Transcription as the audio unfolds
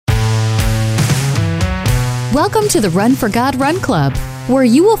Welcome to the Run for God Run Club, where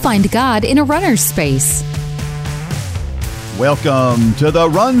you will find God in a runner's space. Welcome to the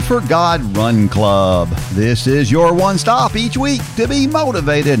Run for God Run Club. This is your one stop each week to be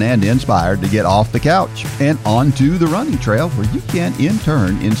motivated and inspired to get off the couch and onto the running trail where you can in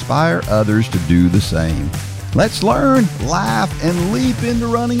turn inspire others to do the same. Let's learn, laugh, and leap into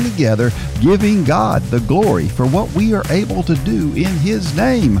running together, giving God the glory for what we are able to do in His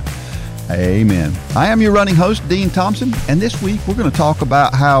name. Amen. I am your running host, Dean Thompson, and this week we're going to talk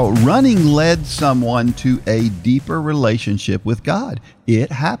about how running led someone to a deeper relationship with God. It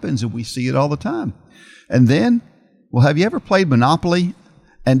happens, and we see it all the time. And then, well, have you ever played Monopoly?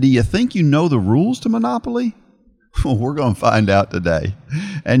 And do you think you know the rules to Monopoly? Well, we're going to find out today.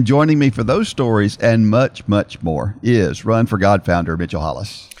 And joining me for those stories and much, much more is Run for God founder Mitchell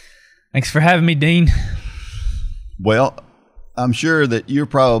Hollis. Thanks for having me, Dean. Well, I'm sure that you're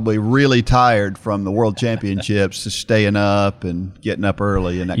probably really tired from the World Championships, staying up and getting up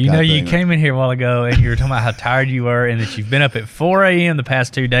early and that kind of thing. You came in here a while ago and you were talking about how tired you were and that you've been up at 4 a.m. the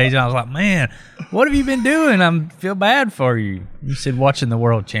past 2 days. And I was like, man, what have you been doing? I feel bad for you. You said watching the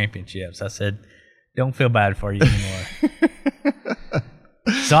World Championships. I said, don't feel bad for you anymore.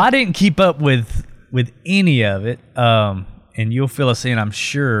 So I didn't keep up with any of it. And you'll fill us in, I'm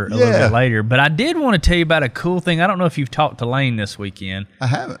sure, a little bit later. But I did want to tell you about a cool thing. I don't know if you've talked to Lane this weekend. I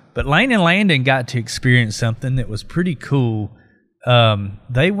haven't. But Lane and Landon got to experience something that was pretty cool.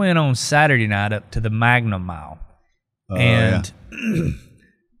 They went on Saturday night up to the Magnum Mile. Do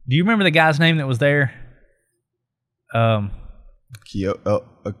you remember the guy's name that was there? Kioki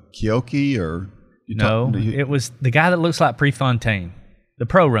or? It was the guy that looks like Prefontaine, the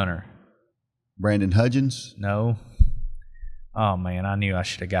pro runner. Brandon Hudgens? No. Oh, man, I knew I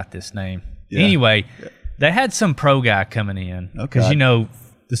should have got this name. Yeah. Anyway, they had some pro guy coming in. Because,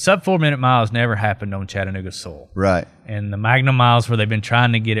 the sub 4 minute miles never happened on Chattanooga soil. Right. And the Magnum miles where they've been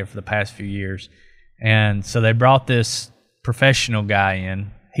trying to get it for the past few years. And so they brought this professional guy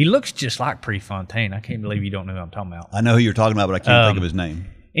in. He looks just like Prefontaine. I can't believe you don't know who I'm talking about. I know who you're talking about, but I can't think of his name.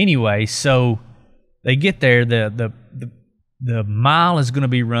 Anyway, so they get there. The mile is going to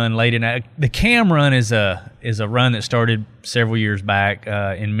be run late at night. The Cam Run is a run that started several years back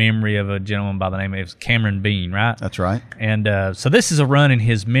in memory of a gentleman by the name of Cameron Bean, right? That's right. And so this is a run in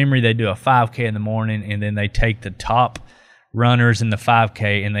his memory. They do a 5K in the morning, and then they take the top runners in the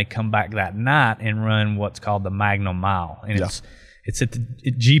 5K, and they come back that night and run what's called the Magnum Mile. And it's at the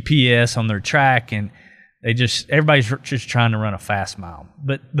GPS on their track, and everybody's just trying to run a fast mile.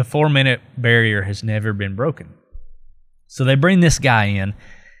 But the 4 minute barrier has never been broken. So they bring this guy in,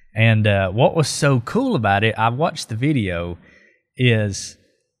 and what was so cool about it, I watched the video, is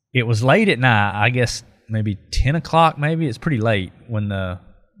it was late at night, I guess maybe 10 o'clock maybe, it's pretty late when the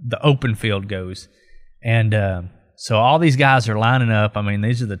open field goes. And so all these guys are lining up, I mean,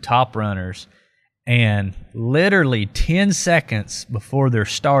 these are the top runners, and literally 10 seconds before they're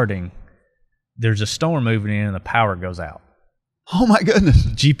starting, there's a storm moving in and the power goes out. Oh my goodness.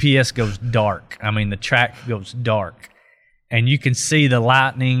 GPS goes dark. I mean, the track goes dark. And you can see the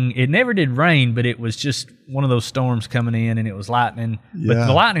lightning. It never did rain, but it was just one of those storms coming in, and it was lightning. Yeah. But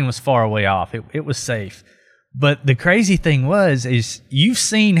the lightning was far away off. It was safe. But the crazy thing is you've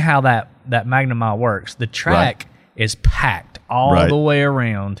seen how that Magnum Mile works. The track is packed all the way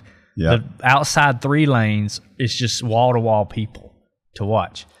around. Yep. The outside 3 lanes is just wall-to-wall people to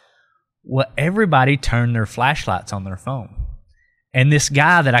watch. Well, everybody turned their flashlights on their phone. And this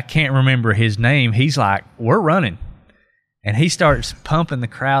guy that I can't remember his name, he's like, we're running. And he starts pumping the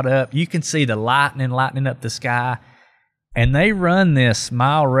crowd up. You can see the lightning up the sky. And they run this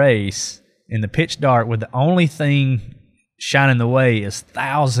mile race in the pitch dark with the only thing shining the way is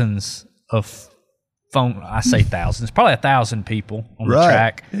thousands of phone. I say thousands. Probably 1,000 people on the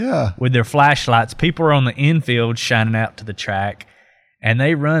track with their flashlights. People are on the infield shining out to the track. And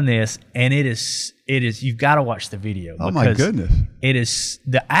they run this, and it is. You've got to watch the video. Oh my goodness! It is,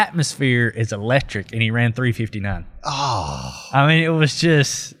 the atmosphere is electric, and he ran 3:59. Oh, I mean, it was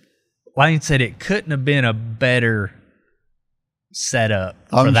just. Lane said it couldn't have been a better setup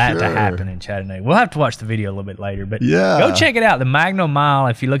for that to happen in Chattanooga. We'll have to watch the video a little bit later, but go check it out. The Magnum Mile.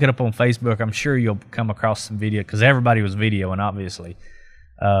 If you look it up on Facebook, I'm sure you'll come across some video because everybody was videoing, obviously.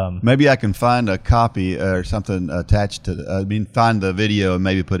 Maybe I can find a copy or something attached to. Find the video and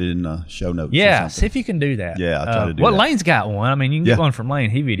maybe put it in the show notes. Yeah, see if you can do that. Yeah, I'll try to do that. Well, Lane's got one. I mean, you can get one from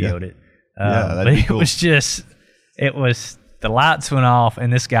Lane. He videoed it. That'd be cool. It was the lights went off,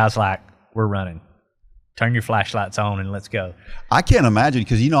 and this guy's like, "We're running. Turn your flashlights on and let's go." I can't imagine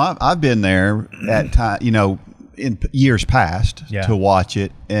because I've been there at time. in years past Yeah. to watch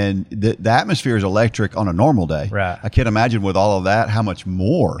it, and the atmosphere is electric on a normal day. Right. I can't imagine with all of that how much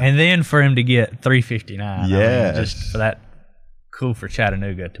more. And then for him to get 359, Yes. just for that, cool for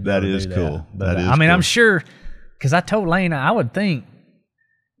Chattanooga to be That able to is do cool. But, That is I mean, cool. I'm sure, because I told Lane, I would think,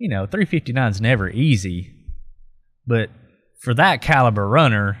 359 is never easy, but for that caliber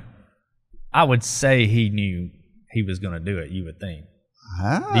runner, I would say he knew he was going to do it. You would think.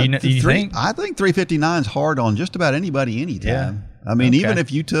 Do you think? I think 359 is hard on just about anybody anytime. Yeah. I mean, Okay. even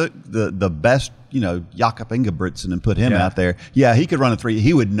if you took the best, Jakob Ingebrigtsen and put him Yeah. out there, he could run a 3.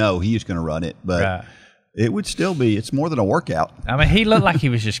 He would know he was going to run it, but Right. it would still be. It's more than a workout. I mean, he looked like he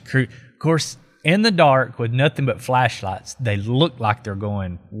was just Of course, in the dark with nothing but flashlights, they look like they're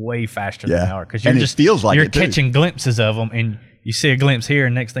going way faster than they are. Because And it feels like you're it, too. catching glimpses of them, and you see a glimpse here,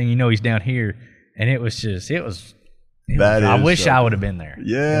 and next thing you know, he's down here, and I wish I would have been there.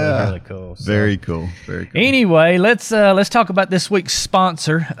 Yeah, it was really cool. So. Very cool. Very cool. Anyway, let's talk about this week's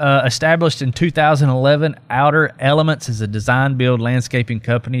sponsor. Established in 2011, Outer Elements is a design-build landscaping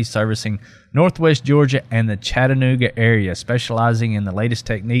company servicing Northwest Georgia and the Chattanooga area, specializing in the latest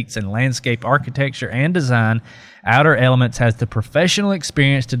techniques in landscape architecture and design. Outer Elements has the professional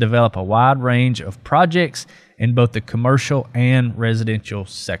experience to develop a wide range of projects in both the commercial and residential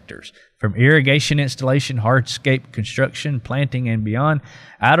sectors. From irrigation installation, hardscape construction, planting, and beyond,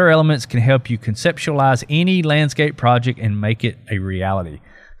 Outer Elements can help you conceptualize any landscape project and make it a reality.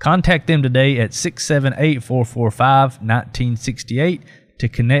 Contact them today at 678-445-1968 to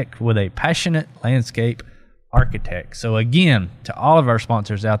connect with a passionate landscape architect. So again, to all of our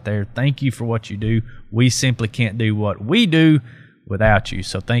sponsors out there, thank you for what you do. We simply can't do what we do without you.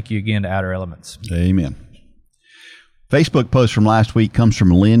 So thank you again to Outer Elements. Amen. Facebook post from last week comes from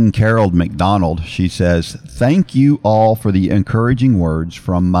Lynn Carroll McDonald. She says, "Thank you all for the encouraging words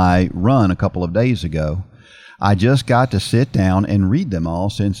from my run a couple of days ago. I just got to sit down and read them all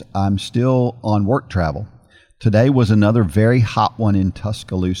since I'm still on work travel. Today was another very hot one in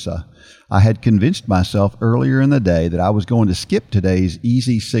Tuscaloosa. I had convinced myself earlier in the day that I was going to skip today's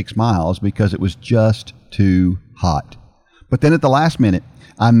easy 6 miles because it was just too hot. But then at the last minute,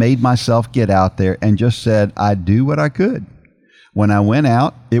 I made myself get out there and just said I'd do what I could. When I went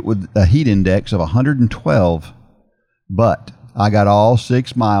out, it was a heat index of 112, but I got all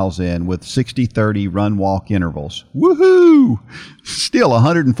 6 miles in with 60-30 run-walk intervals. Woohoo! Still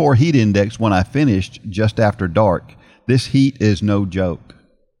 104 heat index when I finished just after dark. This heat is no joke."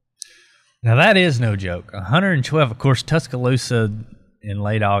 Now that is no joke. 112, of course, Tuscaloosa in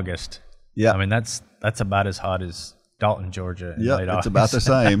late August. Yeah. I mean, that's about as hot as Dalton, Georgia in late Yeah, August. it's about the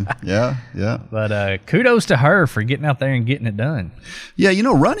same. Yeah. But kudos to her for getting out there and getting it done. Yeah,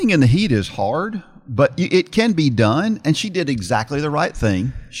 running in the heat is hard, but it can be done, and she did exactly the right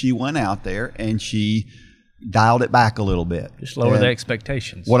thing. She went out there and she dialed it back a little bit. Just lower the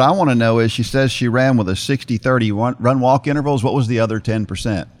expectations. What I want to know is she says she ran with a 60-30 run-walk intervals. What was the other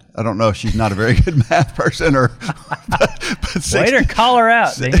 10%? I don't know if she's not a very good math person or but Way to call her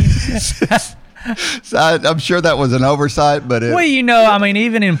out, Dean. So I'm sure that was an oversight, but Well, I mean,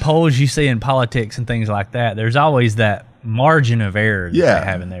 even in polls you see in politics and things like that, there's always that margin of error that they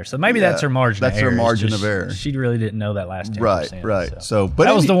have in there. So maybe that's her margin of error. That's her margin of error. She really didn't know that last 10%. Right. So, but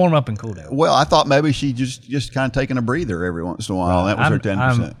that was the warm up and cool down. Well, I thought maybe she just kind of taking a breather every once in a while. That was her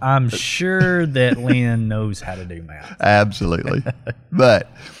 10%. I'm sure that Lynn knows how to do math. Absolutely.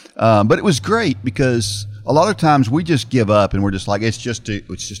 But it was great because a lot of times we just give up and we're just like, it's just too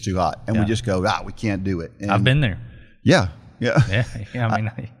hot. And we just go, we can't do it. And I've been there. Yeah.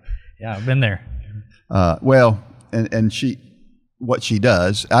 I've been there. And what she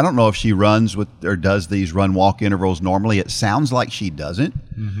does, I don't know if she runs with or does these run walk intervals normally. It sounds like she doesn't.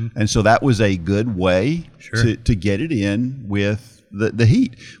 Mm-hmm. And so that was a good way to get it in with the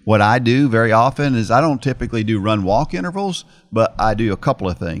heat. What I do very often is I don't typically do run walk intervals, but I do a couple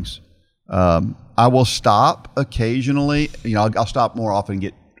of things. I will stop occasionally. I'll stop more often and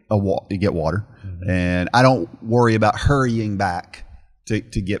get water. Mm-hmm. And I don't worry about hurrying back to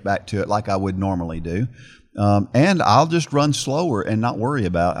get back to it like I would normally do. And I'll just run slower and not worry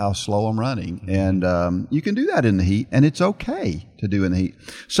about how slow I'm running. And you can do that in the heat, and it's okay to do in the heat.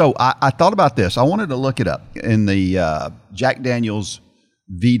 So I thought about this. I wanted to look it up in the Jack Daniels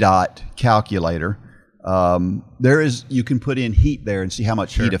VDOT calculator. You can put in heat there and see how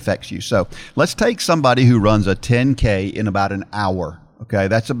much heat affects you. So let's take somebody who runs a 10K in about an hour. Okay,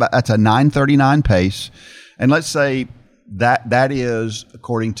 that's a 9:39 pace, and let's say that is,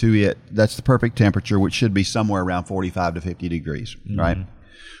 according to it, that's the perfect temperature, which should be somewhere around 45 to 50 degrees, right?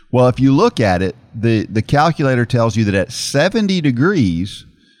 Well, if you look at it, the calculator tells you that at 70 degrees,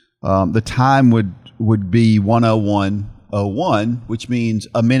 the time would would be 1:01:01, which means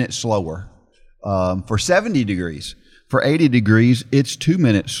a minute slower. For 70 degrees. For 80 degrees, it's 2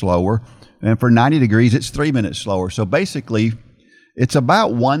 minutes slower. And for 90 degrees, it's 3 minutes slower. So basically, it's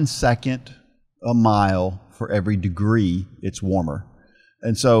about 1 second a mile for every degree it's warmer.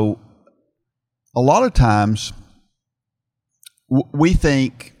 And so a lot of times we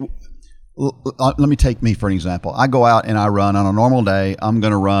think, let me take me for an example. I go out and I run on a normal day. I'm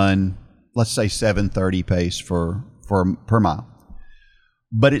going to run, let's say 7:30 pace per mile.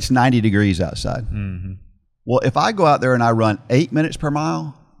 But it's 90 degrees outside. Mm-hmm. Well, if I go out there and I run 8 minutes per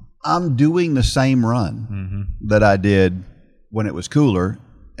mile, I'm doing the same run that I did when it was cooler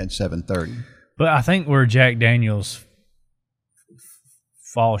at 7:30. But I think where Jack Daniels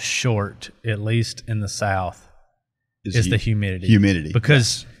falls short, at least in the South, is the humidity. Humidity.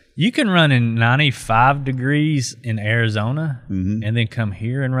 Because you can run in 95 degrees in Arizona and then come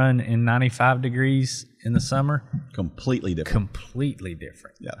here and run in 95 degrees in the summer. Completely different. Completely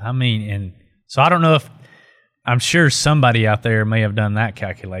different. Yeah. I mean, and so I don't know if, I'm sure somebody out there may have done that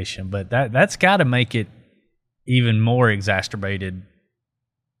calculation, but that's got to make it even more exacerbated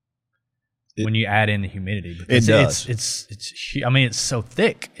when you add in the humidity. Because it does. I mean, it's so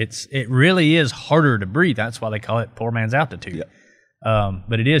thick. It really is harder to breathe. That's why they call it poor man's altitude. Yeah.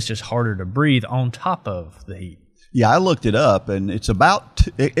 But it is just harder to breathe on top of the heat. Yeah, I looked it up, and it's about,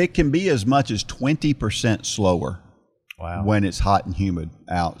 it can be as much as 20% slower. Wow. When it's hot and humid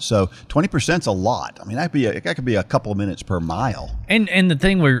out. So 20% is a lot. I mean, that could be a couple of minutes per mile. And the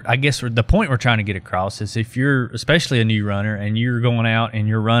thing the point we're trying to get across is if you're, especially a new runner, and you're going out and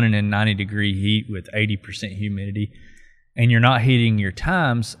you're running in 90-degree heat with 80% humidity, and you're not hitting your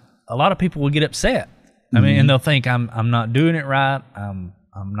times, a lot of people will get upset. I mean, and they'll think I'm not doing it right. I'm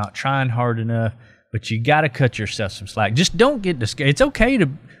not trying hard enough. But you got to cut yourself some slack. Just don't get discouraged. It's okay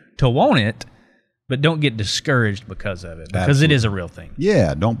to want it, but don't get discouraged because of it, because Absolutely. It is a real thing.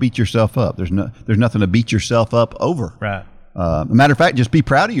 Yeah, don't beat yourself up. There's nothing to beat yourself up over. Right. A matter of fact, just be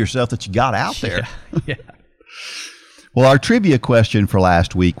proud of yourself that you got out there. Yeah. Well, our trivia question for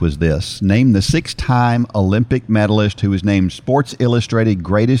last week was this. Name the 6-time Olympic medalist who was named Sports Illustrated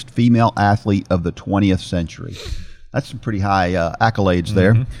Greatest Female Athlete of the 20th Century. That's some pretty high accolades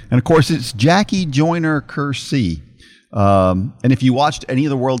there. And, of course, it's Jackie Joyner-Kersee. And if you watched any of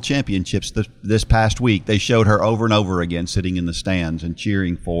the world championships this past week, they showed her over and over again sitting in the stands and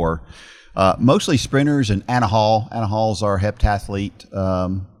cheering for mostly sprinters and Anna Hall. Anna Hall's our heptathlete.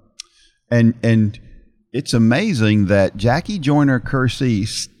 And it's amazing that Jackie Joyner-Kersee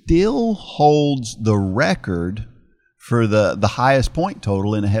still holds the record for the highest point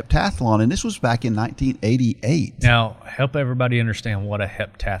total in a heptathlon, and this was back in 1988. Now, help everybody understand what a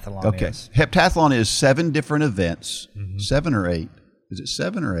heptathlon is. Okay, heptathlon is 7 different events, 7 or 8. Is it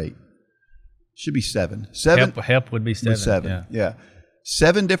 7 or 8? Should be 7. 7. Hep would be 7. 7. Yeah.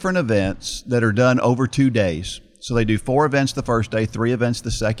 7 different events that are done over 2 days. So they do 4 events the first day, 3 events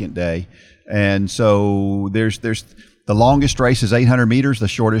the second day, and so there's the longest race is 800 meters. The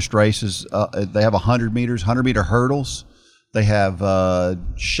shortest race is they have 100 meters, 100-meter hurdles. They have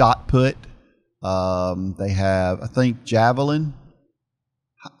shot put. They have, I think, javelin.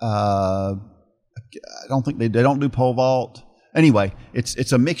 I don't think they don't do pole vault. Anyway,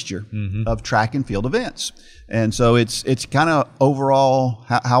 it's a mixture of track and field events, and so it's kind of overall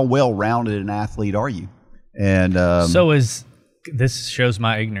how well rounded an athlete are you? And so this shows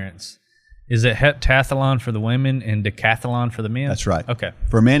my ignorance. Is it heptathlon for the women and decathlon for the men? That's right. Okay.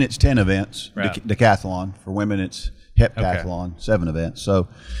 For men, it's 10 events, right. Decathlon. For women, it's heptathlon, 7 events. So,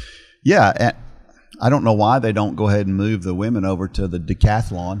 yeah, I don't know why they don't go ahead and move the women over to the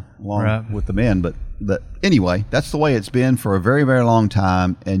decathlon along with the men. But anyway, that's the way it's been for a very, very long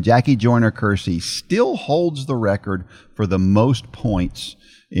time. And Jackie Joyner-Kersee still holds the record for the most points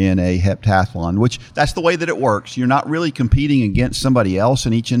in a heptathlon, which that's the way that it works. You're not really competing against somebody else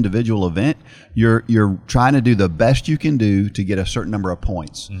in each individual event. You're trying to do the best you can do to get a certain number of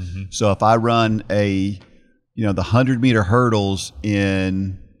points. So if I run the 100-meter hurdles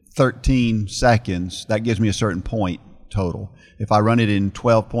in 13 seconds, that gives me a certain point total. If I run it in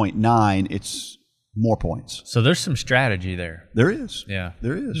 12.9, it's more points. So there's some strategy there. There is. Yeah.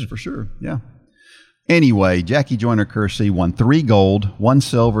 There is, for sure. Yeah. Anyway, Jackie Joyner-Kersee won 3 gold, 1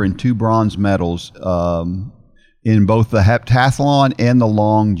 silver, and 2 bronze medals in both the heptathlon and the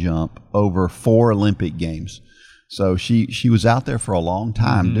long jump over 4 Olympic Games. So she was out there for a long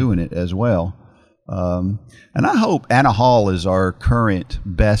time doing it as well. And I hope Anna Hall is our current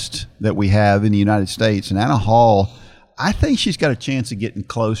best that we have in the United States. And Anna Hall, I think she's got a chance of getting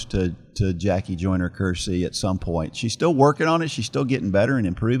close to Jackie Joyner-Kersee at some point. She's still working on it. She's still getting better and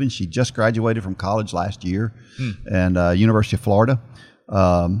improving. She just graduated from college last year and University of Florida.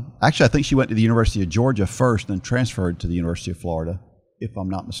 Actually, I think she went to the University of Georgia first, then transferred to the University of Florida, if I'm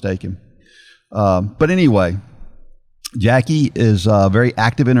not mistaken. But anyway, Jackie is very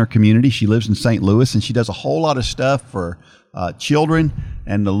active in her community. She lives in St. Louis, and she does a whole lot of stuff for children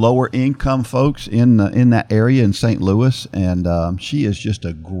and the lower income folks in that area in St. Louis. And she is just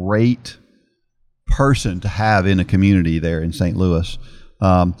a great person to have in a community there in St. Louis.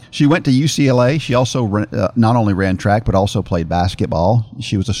 She went to UCLA. She also not only ran track, but also played basketball.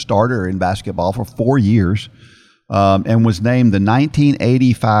 She was a starter in basketball for 4 years. And was named the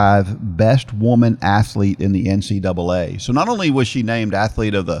 1985 Best Woman Athlete in the NCAA. So not only was she named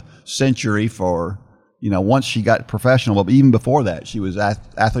Athlete of the Century for, once she got professional, but even before that, she was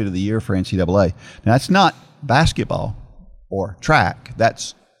Athlete of the Year for NCAA. Now, that's not basketball or track.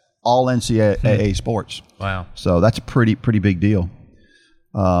 That's all NCAA sports. Wow. So that's a pretty big deal.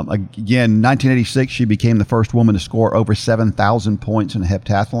 Again, 1986, she became the first woman to score over 7,000 points in a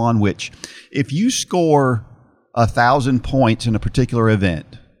heptathlon, which if you score 1,000 points in a particular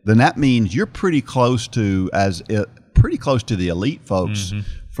event, then that means you're pretty close to the elite folks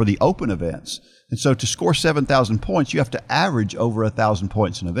for the open events. And so to score 7,000 points, you have to average over 1,000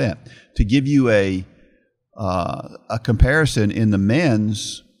 points an event. To give you a comparison, in the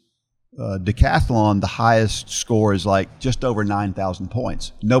men's decathlon, the highest score is like just over 9,000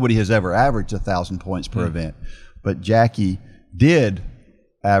 points. Nobody has ever averaged 1,000 points per event, but Jackie did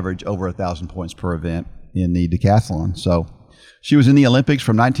average over 1,000 points per event in the decathlon. So she was in the Olympics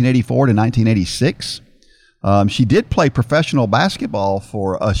from 1984 to 1986. She did play professional basketball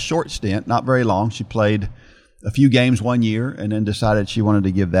for a short stint, not very long. She played a few games 1 year and then decided she wanted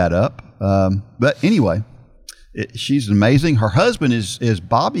to give that up. But anyway, she's amazing. Her husband is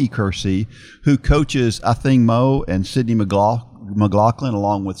Bobby Kersee, who coaches Athing Mu and Sydney McLaughlin,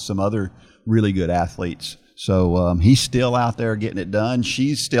 along with some other really good athletes. So he's still out there getting it done.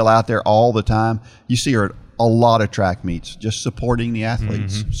 She's still out there all the time. You see her at a lot of track meets, just supporting the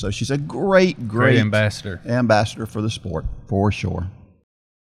athletes. So she's a great ambassador for the sport, for sure.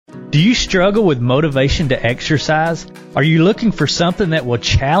 Do you struggle with motivation to exercise? Are you looking for something that will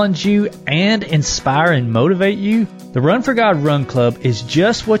challenge you and inspire and motivate you? The Run for God Run Club is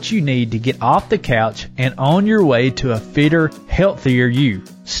just what you need to get off the couch and on your way to a fitter, healthier you.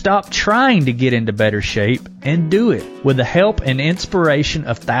 Stop trying to get into better shape and do it with the help and inspiration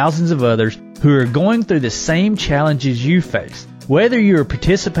of thousands of others who are going through the same challenges you face. Whether you are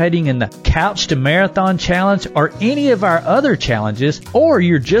participating in the Couch to Marathon Challenge or any of our other challenges, or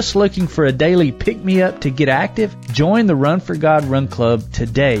you're just looking for a daily pick-me-up to get active, join the Run for God Run Club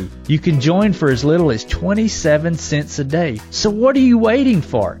today. You can join for as little as 27 cents a day. So what are you waiting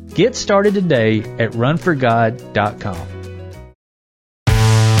for? Get started today at runforgod.com.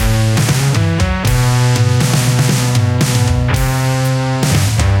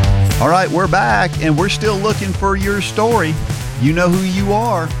 All right, we're back, and we're still looking for your story. You know who you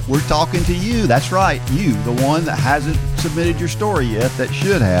are. We're talking to you. That's right, you, the one that hasn't submitted your story yet that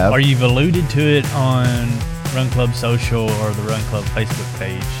should have. Or you've alluded to it on Run Club Social or the Run Club Facebook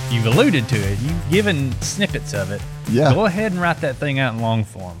page. You've alluded to it. You've given snippets of it. Yeah. Go ahead and write that thing out in long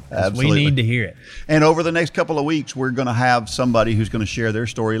form. Absolutely. We need to hear it. And over the next couple of weeks, we're going to have somebody who's going to share their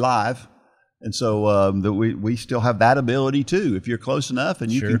story live. And so we still have that ability too. If you're close enough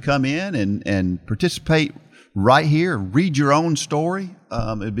and you can come in and participate right here, read your own story,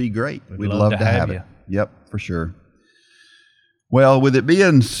 it'd be great. We'd love to have it. Yep, for sure. Well, with it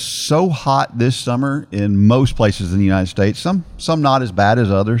being so hot this summer in most places in the United States, some not as bad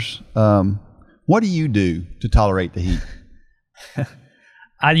as others, what do you do to tolerate the heat?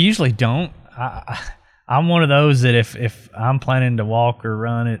 I usually don't. I'm one of those that if I'm planning to walk or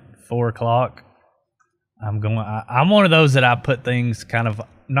run at 4 o'clock, I'm one of those that I put things kind of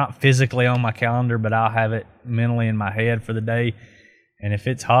not physically on my calendar, but I'll have it mentally in my head for the day. And if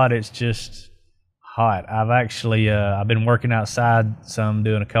it's hot, it's just hot. I've actually I've been working outside some,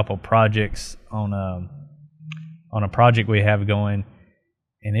 doing a couple projects on a project we have going,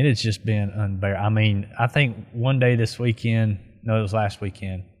 and it has just been unbearable. I mean, I think one day this weekend, no, it was last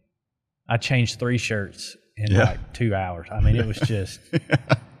weekend, I changed 3 shirts in like 2 hours. I mean, it was just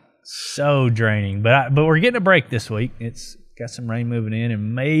so draining. But we're getting a break this week. It's got some rain moving in,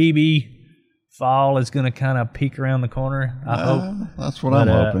 and maybe fall is going to kind of peek around the corner. I hope. That's what I'm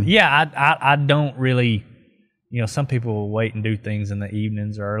hoping. Yeah, I don't really, some people will wait and do things in the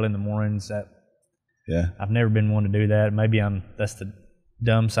evenings or early in the mornings. I've never been one to do that. Maybe that's the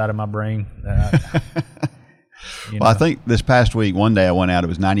dumb side of my brain. Well, I think this past week, one day I went out, it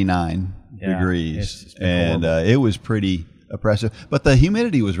was 99 degrees, and it was pretty oppressive. But the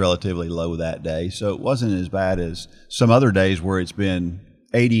humidity was relatively low that day, so it wasn't as bad as some other days where it's been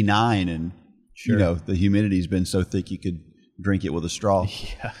 89 and the humidity's been so thick you could drink it with a straw.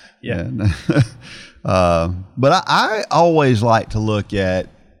 Yeah. And, but I always like to look at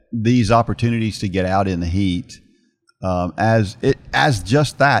these opportunities to get out in the heat as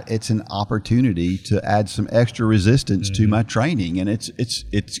just that. It's an opportunity to add some extra resistance to my training, and it's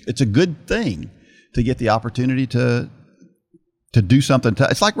a good thing to get the opportunity to do something.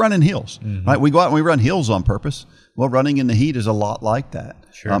 It's like running hills, right? We go out and we run hills on purpose. Well, running in the heat is a lot like that,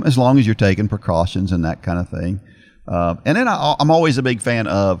 as long as you're taking precautions and that kind of thing. And then I'm always a big fan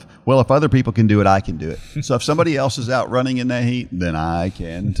of, well, if other people can do it, I can do it. So if somebody else is out running in that heat, then I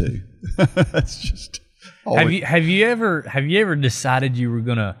can too. That's just always. Have you ever decided you were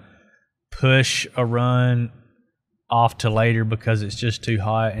gonna push a run off to later because it's just too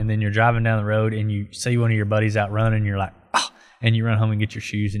hot, and then you're driving down the road and you see one of your buddies out running, and you're like, and you run home and get your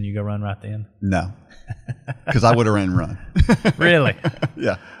shoes and you go run right then? No, because I would have run. Really?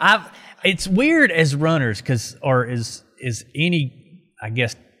 Yeah. It's weird as runners, or is any, I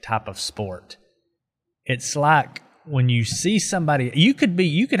guess, type of sport. It's like when you see somebody, you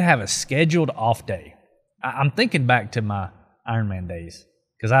could have a scheduled off day. I'm thinking back to my Ironman days,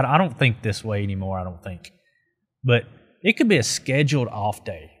 because I don't think this way anymore, I don't think. But it could be a scheduled off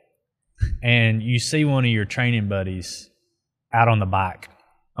day, and you see one of your training buddies out on the bike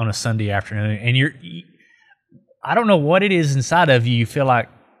on a Sunday afternoon, and I don't know what it is inside of you. You feel like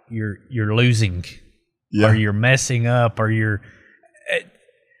you're losing, or you're messing up, or you're.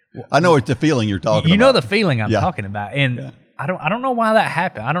 I know it's the feeling you're talking about. You know the feeling I'm talking about, and I don't know why that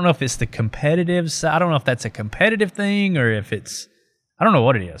happened. I don't know if it's the competitive side. I don't know if that's a competitive thing, or if it's. I don't know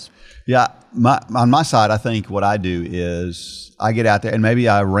what it is. Yeah, on my side, I think what I do is I get out there, and maybe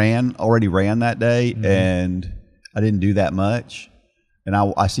I already ran that day, and I didn't do that much, and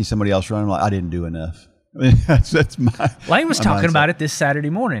I see somebody else running, like I didn't do enough. I mean, that's my. Lane was talking about it this Saturday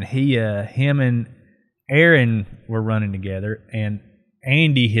morning. Him and Aaron were running together, and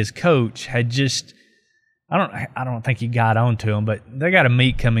Andy, his coach, had just. I don't think he got on to him, but they got a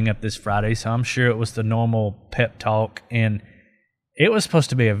meet coming up this Friday, so I'm sure it was the normal pep talk, and it was supposed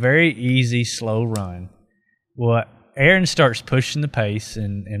to be a very easy, slow run. Well, Aaron starts pushing the pace,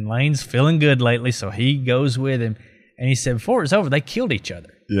 and Lane's feeling good lately, so he goes with him, and he said before it was over, they killed each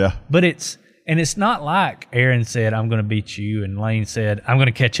other. Yeah, but it's not like Aaron said, I'm going to beat you, and Lane said, I'm going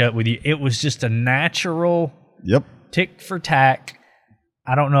to catch up with you. It was just a natural tick for tack.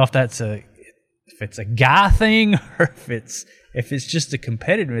 I don't know if it's a guy thing or if it's just a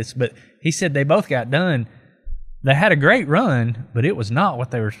competitiveness, but he said they both got done. They had a great run, but it was not what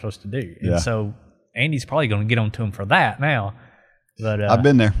they were supposed to do. And so Andy's probably going to get on to him for that now. But I've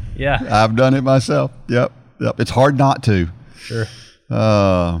been there. Yeah. I've done it myself. Yep. It's hard not to. Sure.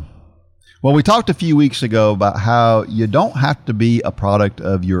 Well, we talked a few weeks ago about how you don't have to be a product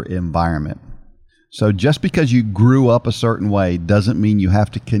of your environment. So just because you grew up a certain way doesn't mean you have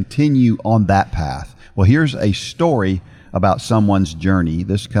to continue on that path. Well, here's a story about someone's journey.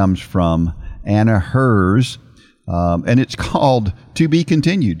 This comes from Anna Hers, and it's called To Be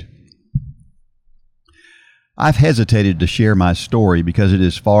Continued. I've hesitated to share my story because it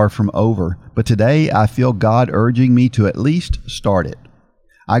is far from over, but today I feel God urging me to at least start it.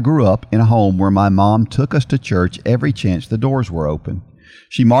 I grew up in a home where my mom took us to church every chance the doors were open.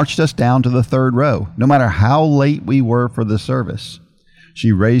 She marched us down to the third row, no matter how late we were for the service.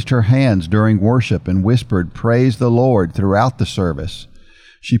 She raised her hands during worship and whispered, "Praise the Lord," throughout the service.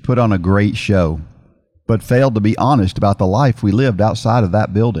 She put on a great show, but failed to be honest about the life we lived outside of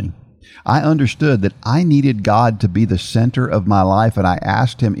that building. I understood that I needed God to be the center of my life, and I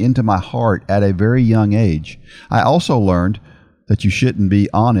asked Him into my heart at a very young age. I also learned that you shouldn't be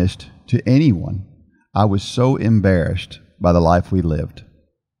honest to anyone. I was so embarrassed by the life we lived.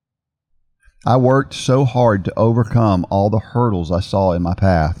 I worked so hard to overcome all the hurdles I saw in my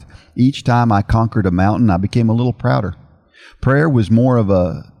path. Each time I conquered a mountain, I became a little prouder. Prayer was more of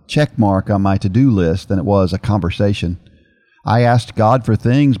a check mark on my to-do list than it was a conversation. I asked God for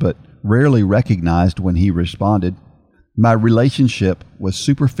things, but rarely recognized when He responded. My relationship was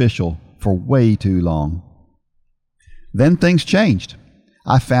superficial for way too long. Then things changed.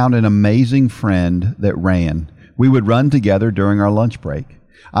 I found an amazing friend that ran. We would run together during our lunch break.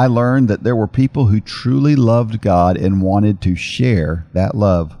 I learned that there were people who truly loved God and wanted to share that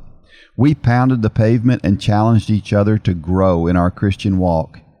love. We pounded the pavement and challenged each other to grow in our Christian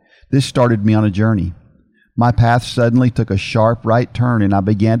walk. This started me on a journey. My path suddenly took a sharp right turn, and I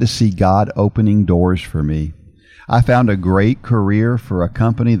began to see God opening doors for me. I found a great career for a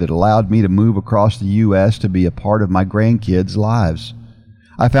company that allowed me to move across the U.S. to be a part of my grandkids' lives.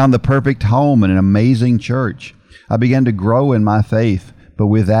 I found the perfect home and an amazing church. I began to grow in my faith, but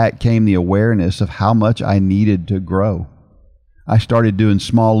with that came the awareness of how much I needed to grow. I started doing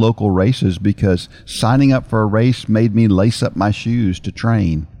small local races because signing up for a race made me lace up my shoes to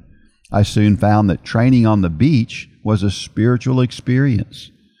train. I soon found that training on the beach was a spiritual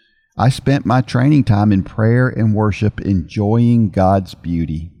experience. I spent my training time in prayer and worship, enjoying God's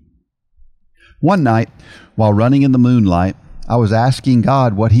beauty. One night, while running in the moonlight, I was asking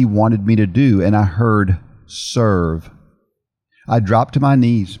God what He wanted me to do, and I heard, "Serve." I dropped to my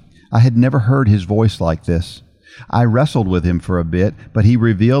knees. I had never heard His voice like this. I wrestled with Him for a bit, but He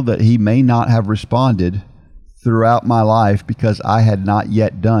revealed that He may not have responded throughout my life because I had not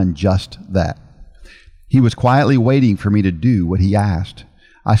yet done just that. He was quietly waiting for me to do what He asked.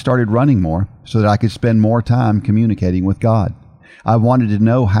 I started running more so that I could spend more time communicating with God. I wanted to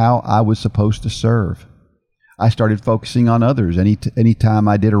know how I was supposed to serve. I started focusing on others any time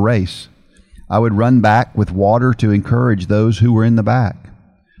I did a race. I would run back with water to encourage those who were in the back.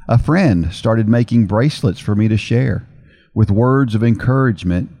 A friend started making bracelets for me to share, with words of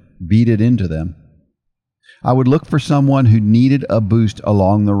encouragement beaded into them. I would look for someone who needed a boost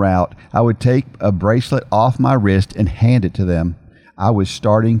along the route. I would take a bracelet off my wrist and hand it to them. I was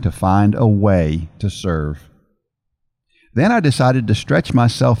starting to find a way to serve. Then I decided to stretch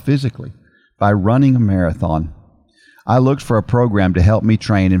myself physically by running a marathon. I looked for a program to help me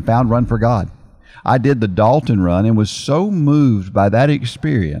train and found Run for God. I did the Dalton Run and was so moved by that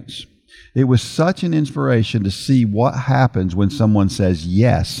experience. It was such an inspiration to see what happens when someone says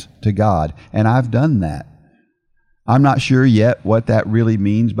yes to God, and I've done that. I'm not sure yet what that really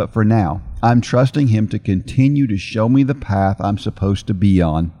means, but for now, I'm trusting Him to continue to show me the path I'm supposed to be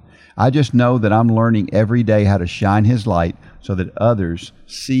on. I just know that I'm learning every day how to shine His light so that others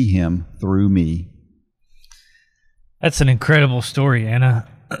see Him through me. That's an incredible story, Anna.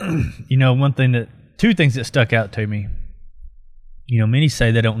 Two things that stuck out to me. Many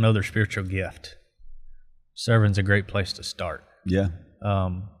say they don't know their spiritual gift. Serving's a great place to start. Yeah.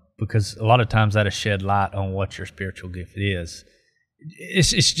 Because a lot of times that'll shed light on what your spiritual gift is. It's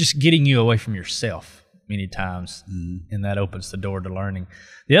just getting you away from yourself many times, and that opens the door to learning.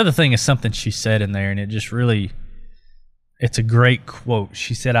 The other thing is something she said in there, and it's a great quote.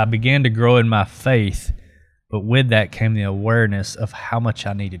 She said, "I began to grow in my faith, but with that came the awareness of how much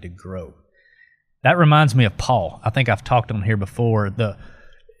I needed to grow." That reminds me of Paul. I think I've talked on here before.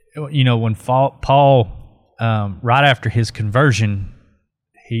 When Paul, right after his conversion,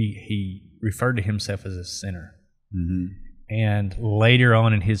 he referred to himself as a sinner. Mm-hmm. And later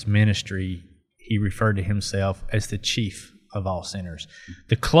on in his ministry, he referred to himself as the chief of all sinners.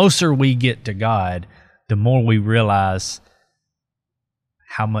 The closer we get to God, the more we realize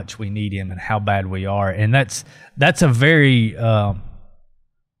how much we need Him and how bad we are. And that's a very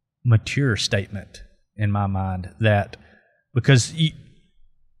mature statement in my mind, that because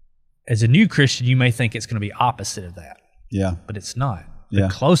as a new Christian, you may think it's going to be opposite of that. Yeah. But it's not. The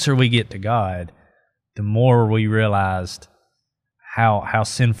closer we get to God, the more we realized how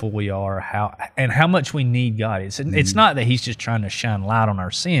sinful we are, how much we need God. It's not that He's just trying to shine light on our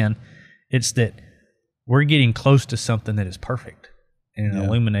sin. It's that we're getting close to something that is perfect, and it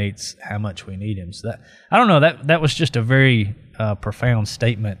illuminates how much we need Him. So I don't know, that was just a very profound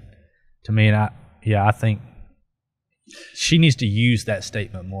statement to me, and I think she needs to use that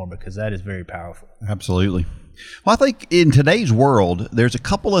statement more because that is very powerful. Absolutely. Well, I think in today's world, there's a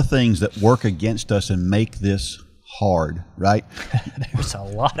couple of things that work against us and make this hard, right? There's a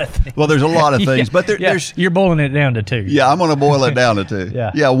lot of things. Well, there's a lot of things, but there's... You're boiling it down to two. Yeah, I'm going to boil it down to two.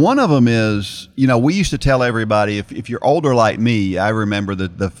 Yeah, one of them is, we used to tell everybody, if you're older like me, I remember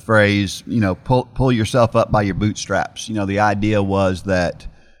the phrase, pull yourself up by your bootstraps. The idea was that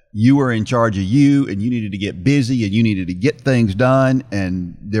you were in charge of you, and you needed to get busy, and you needed to get things done,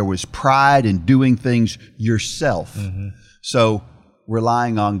 and there was pride in doing things yourself. Mm-hmm. So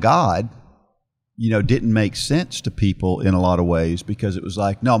relying on God, didn't make sense to people in a lot of ways, because it was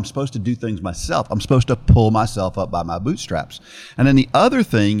like, no, I'm supposed to do things myself. I'm supposed to pull myself up by my bootstraps. And then the other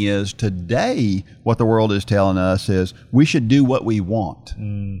thing is, today, what the world is telling us is we should do what we want,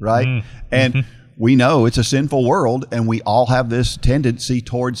 right? Mm-hmm. And we know it's a sinful world, and we all have this tendency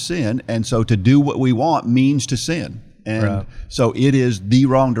towards sin. And so to do what we want means to sin. And so it is the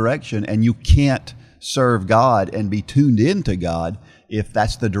wrong direction, and you can't serve God and be tuned into God if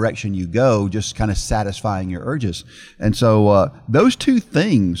that's the direction you go, just kind of satisfying your urges. And so those two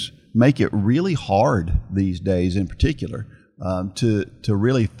things make it really hard these days in particular to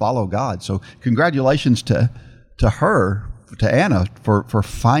really follow God. So congratulations to to Anna for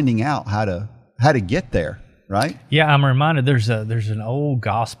finding out how to get there, right? Yeah, I'm reminded there's an old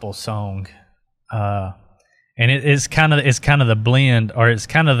gospel song, and it's kind of the blend, or it's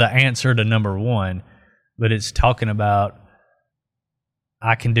kind of the answer to number one, but it's talking about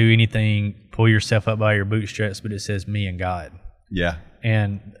I can do anything, pull yourself up by your bootstraps, but it says me and God. Yeah.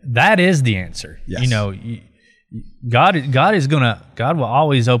 And that is the answer. Yes. God will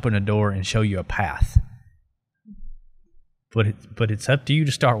always open a door and show you a path. But it's up to you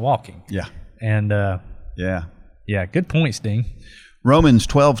to start walking. Yeah. And yeah, good point, Sting. Romans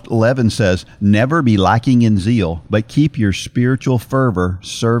 12:11 says, "Never be lacking in zeal, but keep your spiritual fervor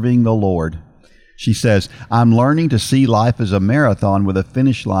serving the Lord." She says, "I'm learning to see life as a marathon with a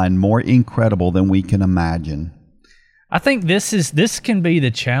finish line more incredible than we can imagine." I think this can be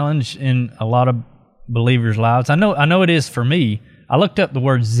the challenge in a lot of believers' lives. I know it is for me. I looked up the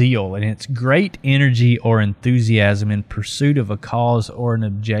word zeal, and it's great energy or enthusiasm in pursuit of a cause or an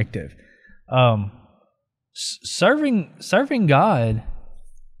objective. Serving God,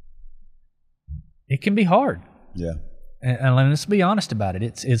 it can be hard. Yeah. And let's be honest about it.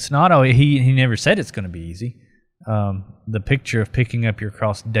 It's not. He never said it's going to be easy. The picture of picking up your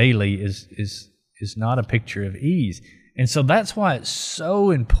cross daily is not a picture of ease. And so that's why it's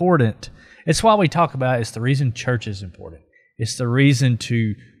so important. It's why we talk about it's the reason church is important. It's the reason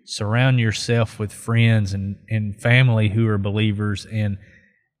to surround yourself with friends and family who are believers and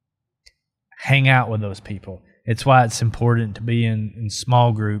hang out with those people. It's why it's important to be in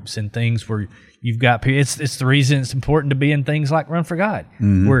small groups and things where you've got people. It's the reason it's important to be in things like Run for God,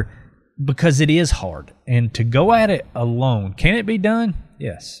 because it is hard. And to go at it alone, can it be done?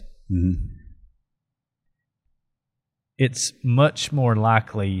 Yes. Mm-hmm. It's much more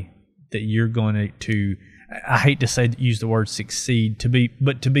likely that you're going to I hate to use the word succeed, to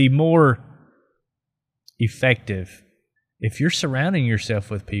be more effective if you're surrounding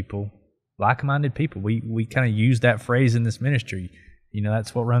yourself with people, like-minded people. We kind of use that phrase in this ministry.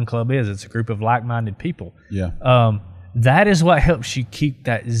 That's what Run Club is. It's a group of like-minded people. Yeah. That is what helps you keep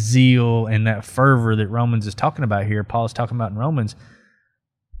that zeal and that fervor that Romans is talking about here, Paul's talking about in Romans,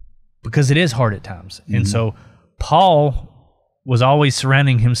 because it is hard at times. Mm-hmm. And so Paul was always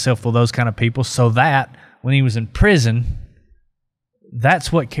surrounding himself with those kind of people, so that when he was in prison,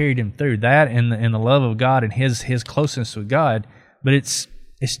 that's what carried him through. That and the love of God and his closeness with God. But it's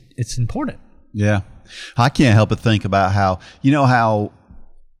important. Yeah. I can't help but think about how you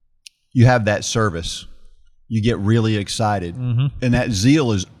have that service, you get really excited, mm-hmm. and that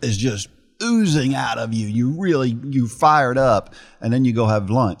zeal is just oozing out of you. You fired up, and then you go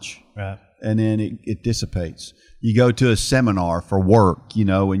have lunch. Right. And then it dissipates. You go to a seminar for work,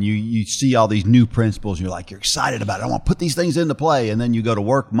 and you see all these new principles, and you're excited about it. I want to put these things into play. And then you go to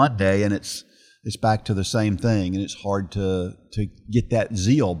work Monday, and it's back to the same thing, and it's hard to get that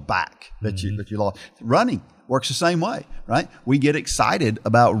zeal back that mm-hmm. you lost. Running works the same way, right? We get excited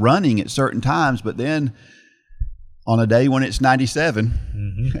about running at certain times, but then on a day when it's 97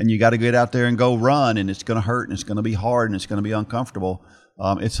 mm-hmm. and you got to get out there and go run, and it's going to hurt, and it's going to be hard, and it's going to be uncomfortable.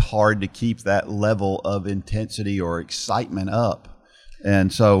 It's hard to keep that level of intensity or excitement up.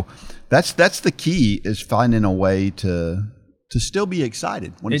 And so that's the key, is finding a way to still be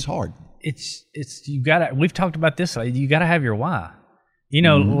excited when it's hard. We've talked about this, you got to have your why.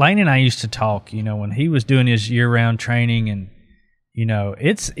 Mm-hmm. Lane and I used to talk, when he was doing his year-round training, and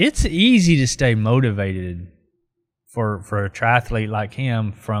it's easy to stay motivated for a triathlete like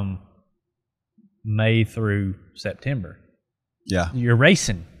him from May through September. Yeah, you're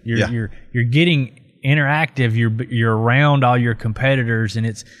racing. You're getting interactive. You're around all your competitors,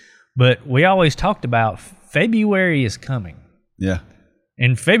 but we always talked about February is coming. Yeah,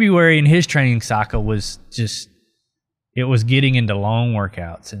 and February in his training cycle was it was getting into long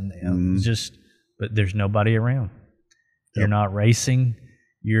workouts, and but there's nobody around. Yep. You're not racing.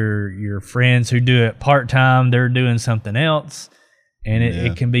 Your friends who do it part time, they're doing something else. And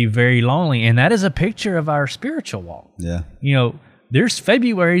it can be very lonely. And that is a picture of our spiritual walk. Yeah. There's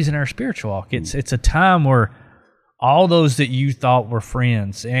Februarys in our spiritual walk. It's a time where all those that you thought were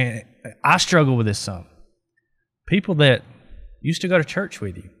friends, and I struggle with this some. People that used to go to church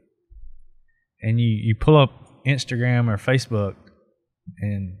with you, and you pull up Instagram or Facebook,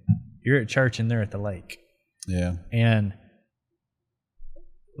 and you're at church and they're at the lake. Yeah. And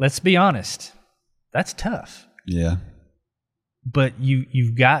let's be honest, that's tough. Yeah. But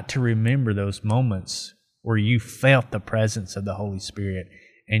you've got to remember those moments where you felt the presence of the Holy Spirit,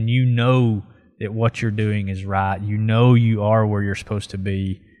 and you know that what you're doing is right. You know you are where you're supposed to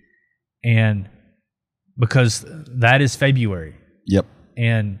be, and because that is February. Yep.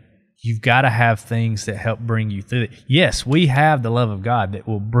 And you've got to have things that help bring you through it. Yes, we have the love of God that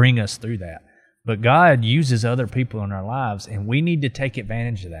will bring us through that. But God uses other people in our lives, and we need to take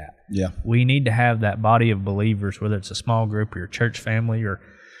advantage of that. Yeah. We need to have that body of believers, whether it's a small group or your church family or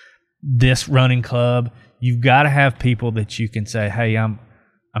this running club. You've got to have people that you can say, hey, I'm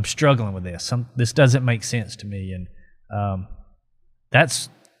struggling with this. This doesn't make sense to me. And that's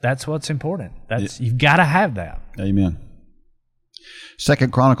what's important. You've got to have that. Amen. 2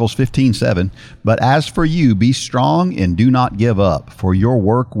 Chronicles 15:7, but as for you, be strong and do not give up, for your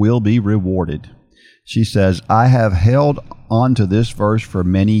work will be rewarded. She says, I have held on to this verse for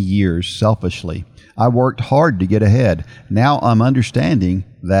many years selfishly. I worked hard to get ahead. Now I'm understanding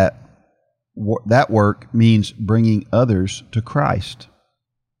that that work means bringing others to Christ.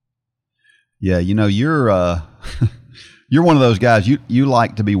 Yeah, you're you're one of those guys. You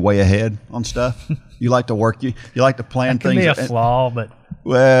like to be way ahead on stuff. You like to work. You like to plan that can things. Be a flaw, but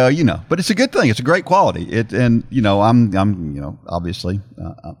but it's a good thing. It's a great quality. I'm obviously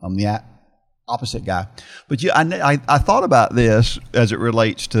I'm the opposite guy. But I thought about this as it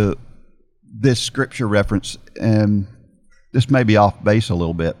relates to this scripture reference, and this may be off base a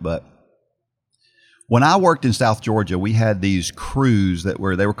little bit, but when I worked in South Georgia, we had these crews they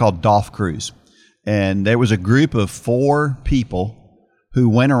were called DOF crews. And there was a group of 4 people who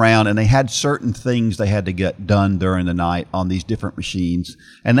went around, and they had certain things they had to get done during the night on these different machines.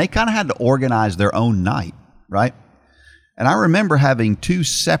 And they kind of had to organize their own night, right? And I remember having 2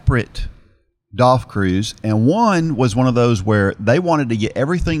 separate DOF crews, and one was one of those where they wanted to get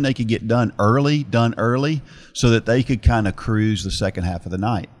everything they could get done early, so that they could kind of cruise the second half of the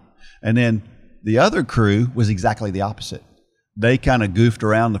night. And then the other crew was exactly the opposite. They kind of goofed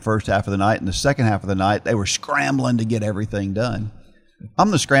around the first half of the night, and the second half of the night, they were scrambling to get everything done.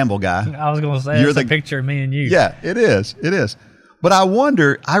 I'm the scramble guy. I was going to say, it's a picture of me and you. Yeah, it is. It is. But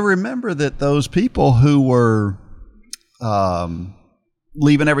I remember that those people who were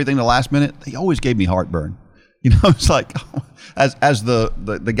leaving everything the last minute, they always gave me heartburn. It's like, as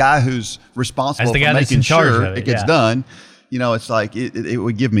the guy who's responsible for making sure it gets done, it's like it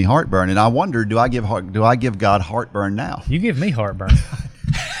would give me heartburn, and I wonder, do I give God heartburn now? You give me heartburn.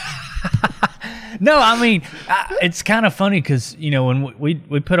 No, I mean, it's kind of funny because when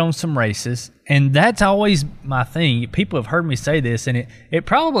we put on some races, and that's always my thing. People have heard me say this, and it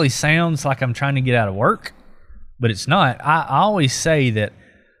probably sounds like I'm trying to get out of work, but it's not. I always say that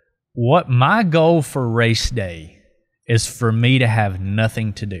what my goal for race day is for me to have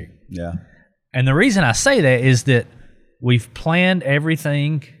nothing to do. Yeah, and the reason I say that is that we've planned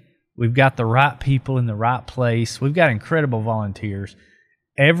everything. We've got the right people in the right place. We've got incredible volunteers.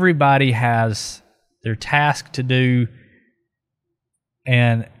 Everybody has their task to do,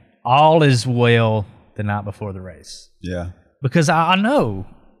 and all is well the night before the race. Yeah. Because I know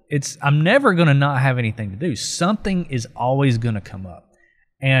I'm never going to not have anything to do. Something is always going to come up.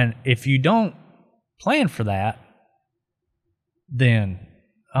 And if you don't plan for that, then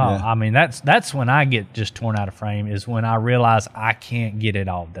I mean, that's when I get just torn out of frame, is when I realize I can't get it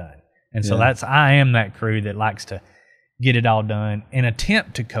all done. And so I am that crew that likes to get it all done and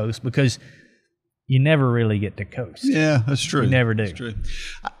attempt to coast, because you never really get to coast. Yeah, that's true. You never do. That's true.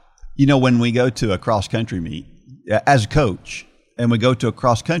 When we go to a cross-country meet, as a coach, and we go to a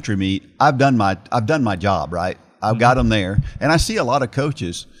cross-country meet, I've done my job, right? I've got them there. And I see a lot of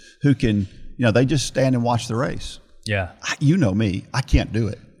coaches who can, they just stand and watch the race. Yeah. You know me, I can't do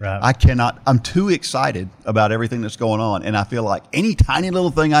it. Right. I cannot. I'm too excited about everything that's going on, and I feel like any tiny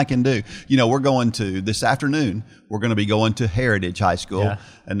little thing I can do. We're going to this afternoon. We're going to be going to Heritage High School,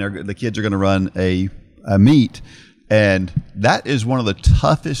 and the kids are going to run a meet, and that is one of the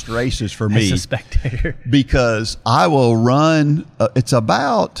toughest races for me as a spectator, because I will run.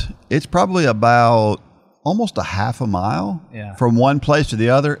 It's probably about almost a half a mile from one place to the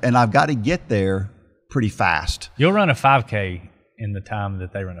other, and I've got to get there pretty fast. You'll run a 5K in the time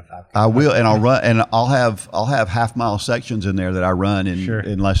that they run a 5K. I will, and I'll have half mile sections in there that I run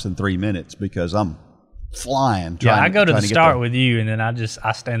in less than 3 minutes, because I'm flying. I go to the start with you, and then I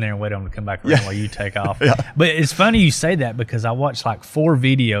stand there and wait on them to come back around while you take off. But it's funny you say that, because I watched like 4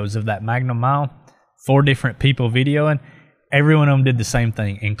 videos of that Magnum Mile, 4 different people videoing. Every one of them did the same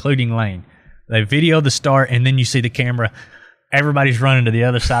thing, including Lane. They video the start, and then you see the camera. Everybody's running to the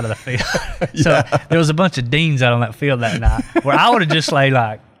other side of the field. So there was a bunch of deans out on that field that night, where I would have just laid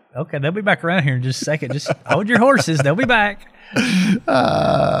like, okay, they'll be back around here in just a second. Just hold your horses. They'll be back.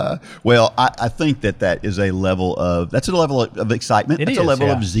 Well, I think that is a level of excitement. It's a level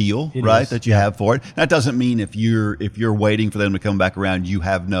of zeal, right, that you have for it. That doesn't mean if you're waiting for them to come back around, you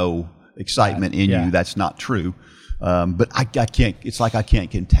have no excitement in you. That's not true. But I can't. It's like I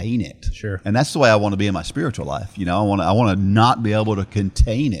can't contain it. Sure. And that's the way I want to be in my spiritual life. You know, I want to not be able to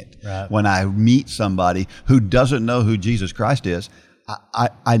contain it. Right. When I meet somebody who doesn't know who Jesus Christ is,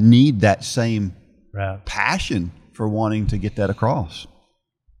 I need that same passion for wanting to get that across.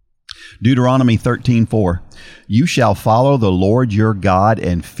 Deuteronomy 13:4, you shall follow the Lord your God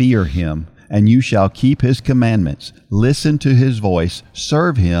and fear him, and you shall keep his commandments, listen to his voice,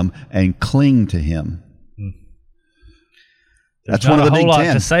 serve him, and cling to him. There's That's one of the big 10. There's not a whole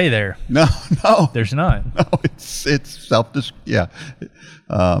lot to say there. No. There's not. No, it's yeah.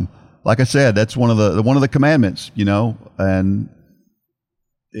 Like I said, that's one of the commandments, you know, and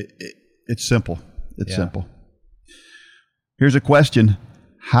it's simple. It's simple. Here's a question.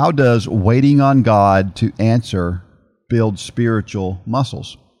 How does waiting on God to answer build spiritual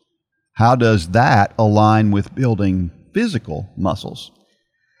muscles? How does that align with building physical muscles?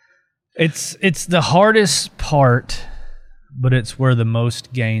 It's the hardest part, but it's where the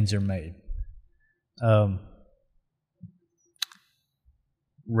most gains are made.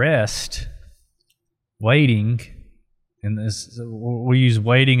 Rest, waiting, and this we use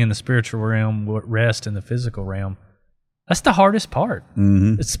waiting in the spiritual realm, rest in the physical realm. That's the hardest part,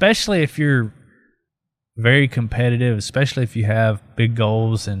 especially if you're very competitive, especially if you have big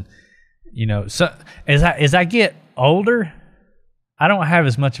goals. And, you know, so as I get older, I don't have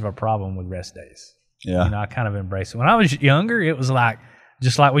as much of a problem with rest days. Yeah. You know, I kind of embrace it. When I was younger, it was like,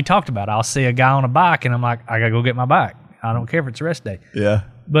 just like we talked about, I'll see a guy on a bike and I'm like, I got to go get my bike. I don't care if it's a rest day. Yeah.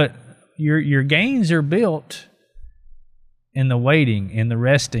 But your gains are built in the waiting, in the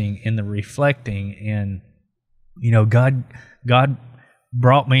resting, in the reflecting. And, you know, God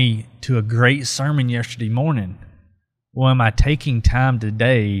brought me to a great sermon yesterday morning. Well, am I taking time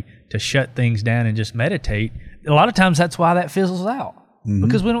today to shut things down and just meditate? A lot of times that's why that fizzles out.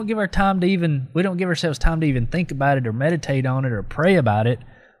 Because we don't give ourselves time to even think about it or meditate on it or pray about it.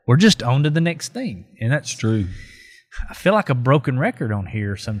 We're just on to the next thing. And that's true. I feel like a broken record on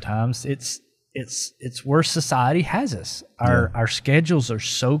here sometimes. It's where society has us. Our schedules are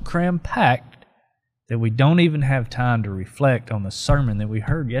so cram-packed that we don't even have time to reflect on the sermon that we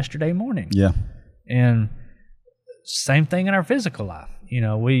heard yesterday morning. Yeah. And same thing in our physical life. You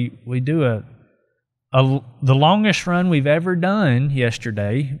know, we do the longest run we've ever done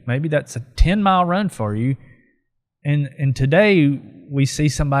yesterday. Maybe that's a 10-mile run for you. And today we see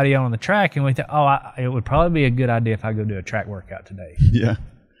somebody out on the track and we think, it would probably be a good idea if I go do a track workout today. Yeah.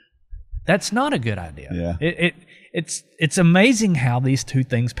 That's not a good idea. Yeah. It's amazing how these two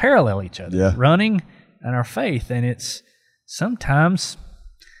things parallel each other. Yeah. Running and our faith. And it's sometimes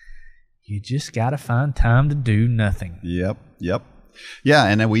you just got to find time to do nothing. Yep. Yeah,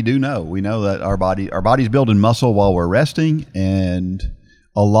 and we know that our body's building muscle while we're resting. And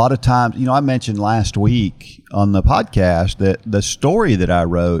a lot of times, you know, I mentioned last week on the podcast that the story that I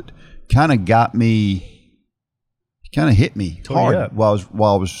wrote kind of hit me hard while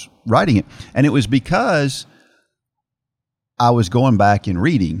I was writing it. And it was because I was going back and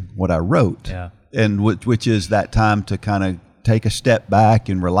reading what I wrote. Yeah. And which is that time to kind of take a step back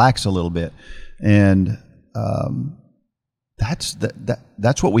and relax a little bit. And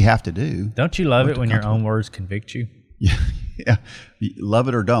that's what we have to do. Don't you love it when your own words convict you? Yeah. Love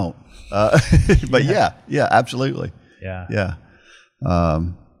it or don't. But yeah, absolutely. Yeah.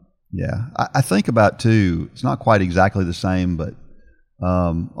 I think about too, it's not quite exactly the same, but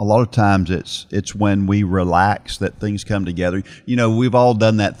a lot of times it's when we relax that things come together. You know, we've all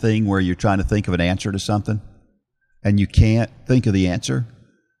done that thing where you're trying to think of an answer to something and you can't think of the answer.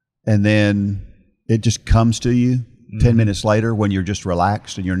 And then it just comes to you 10 minutes later when you're just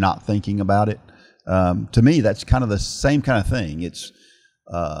relaxed and you're not thinking about it. To me, that's kind of the same kind of thing. It's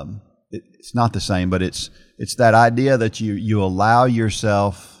not the same, but it's that idea that you allow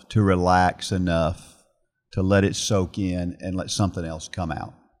yourself to relax enough to let it soak in and let something else come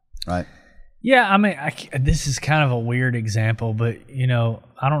out, right? Yeah, I mean, this is kind of a weird example, but, you know,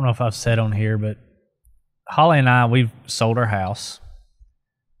 I don't know if I've said on here, but Holly and I, we've sold our house,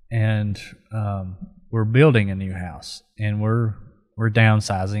 and we're building a new house, and we're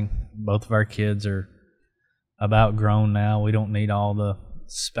downsizing. Both of our kids are about grown now. We don't need all the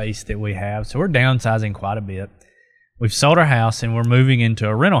space that we have, so we're downsizing quite a bit. We've sold our house, and we're moving into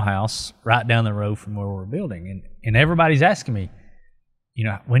a rental house right down the road from where we're building. And everybody's asking me, you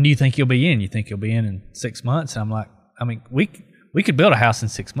know, when do you think you'll be in? You think you'll be in 6 months? And I'm like, I mean, we could build a house in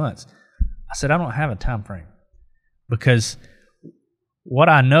 6 months. I said, I don't have a time frame, because what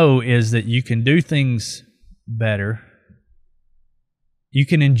I know is that you can do things better. You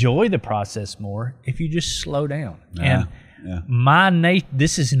can enjoy the process more if you just slow down. Yeah. And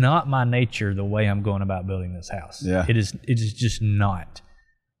This is not my nature, the way I'm going about building this house. Yeah. It is just not.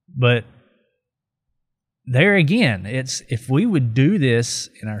 But there again, it's if we would do this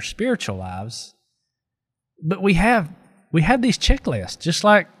in our spiritual lives, but we have these checklists, just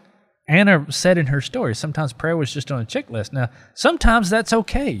like Anna said in her story. Sometimes prayer was just on a checklist. Now, sometimes that's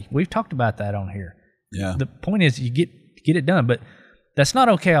okay. We've talked about that on here. Yeah. The point is you get it done, but that's not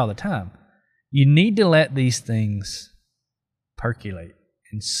okay all the time. You need to let these things percolate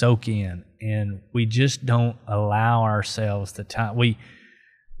and soak in, and we just don't allow ourselves the time.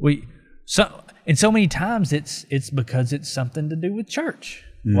 So many times it's because it's something to do with church.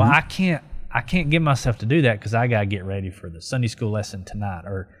 Mm-hmm. Well, I can't give myself to do that because I gotta get ready for the Sunday school lesson tonight,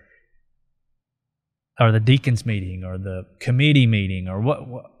 or the deacons meeting, or the committee meeting, or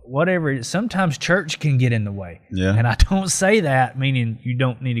whatever it is. Sometimes church can get in the way. Yeah. And I don't say that meaning you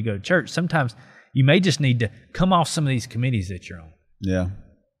don't need to go to church. Sometimes you may just need to come off some of these committees that you're on. Yeah.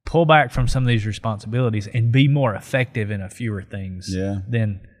 Pull back from some of these responsibilities and be more effective in a fewer things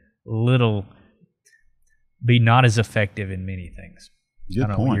than be not as effective in many things. Good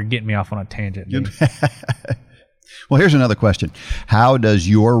point. You're getting me off on a tangent. Well, here's another question. How does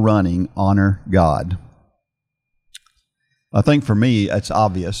your running honor God? I think for me, it's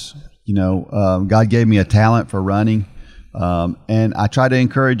obvious. God gave me a talent for running, and I try to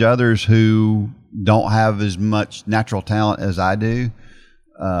encourage others who don't have as much natural talent as I do.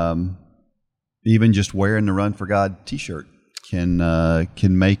 Even just wearing the Run for God T-shirt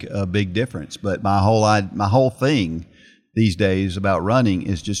can make a big difference. But my whole thing these days about running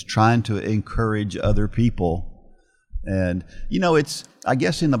is just trying to encourage other people. And I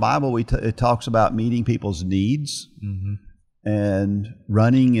guess in the Bible it talks about meeting people's needs. Mm-hmm. And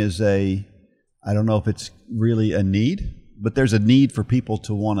running is I don't know if it's really a need, but there's a need for people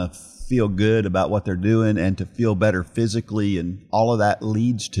to want to feel good about what they're doing and to feel better physically, and all of that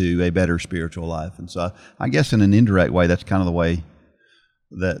leads to a better spiritual life. And so I guess in an indirect way, that's kind of the way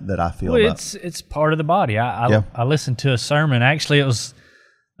that I feel about it. It's part of the body. I listened to a sermon. Actually, it was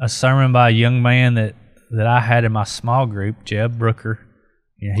a sermon by a young man that I had in my small group, Jeb Brooker.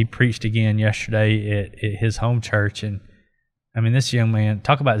 He preached again yesterday at his home church, and this young man,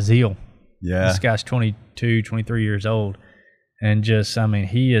 talk about zeal. Yeah. This guy's 22, 23 years old. And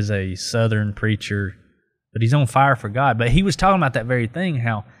he is a Southern preacher, but he's on fire for God. But he was talking about that very thing,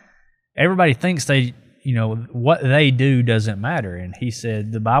 how everybody thinks what they do doesn't matter. And he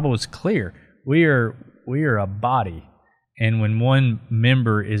said, the Bible is clear. We are a body. And when one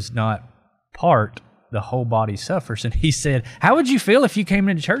member is not part, the whole body suffers. And he said, how would you feel if you came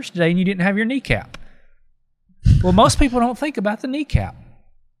into church today and you didn't have your kneecap? Well, most people don't think about the kneecap.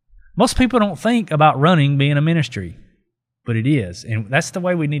 Most people don't think about running being a ministry, but it is. And that's the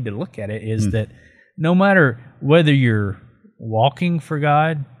way we need to look at it, is that no matter whether you're walking for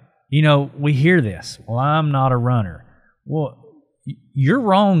God, we hear this, well, I'm not a runner. Well, you're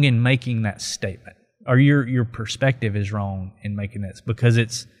wrong in making that statement, or your perspective is wrong in making that,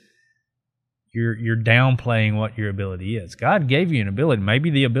 because you're downplaying what your ability is. God gave you an ability. Maybe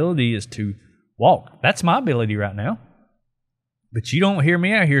the ability is to walk. That's my ability right now. But you don't hear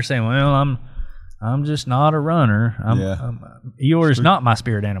me out here saying, well, I'm just not a runner. Eeyore is not my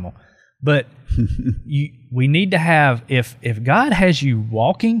spirit animal. But we need to have, if God has you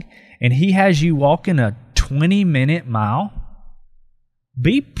walking and he has you walking a 20-minute mile,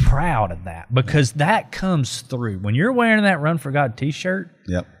 be proud of that, because that comes through. When you're wearing that Run for God T-shirt,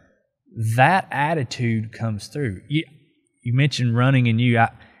 that attitude comes through. You mentioned running, and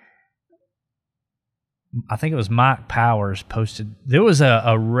I think it was Mike Powers posted, there was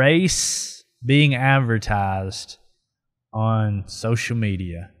a race being advertised on social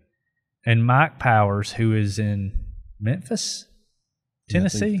media, and Mike Powers, who is in Memphis,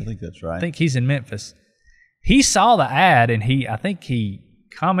 Tennessee. I think that's right. I think he's in Memphis. He saw the ad, and I think he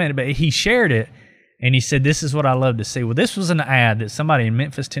commented, but he shared it, and he said, this is what I love to see. Well, this was an ad that somebody in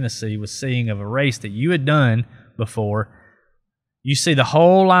Memphis, Tennessee was seeing of a race that you had done before. You see the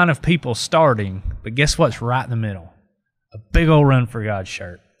whole line of people starting, but guess what's right in the middle? A big old Run for God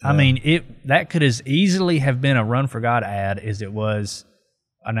shirt. Yeah. That could as easily have been a Run for God ad as it was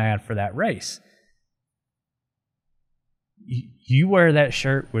an ad for that race. You wear that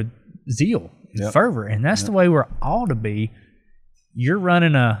shirt with zeal and fervor, and that's the way we're all to be. You're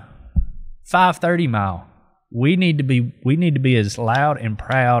running a 5:30 mile. We need to be as loud and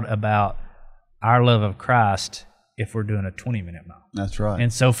proud about our love of Christ if we're doing a 20-minute mile. That's right.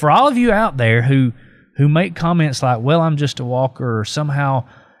 And so for all of you out there who make comments like, well, I'm just a walker, or somehow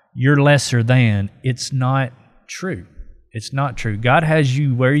you're lesser than, it's not true. It's not true. God has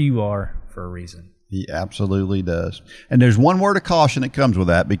you where you are for a reason. He absolutely does. And there's one word of caution that comes with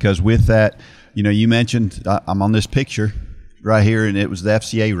that, because with that, you mentioned I'm on this picture right here, and it was the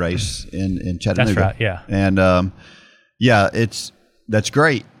FCA race in Chattanooga. That's right, yeah. And that's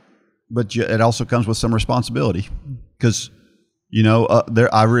great, but it also comes with some responsibility, because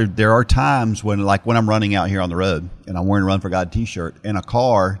there are times when I'm running out here on the road and I'm wearing a Run for God t-shirt and a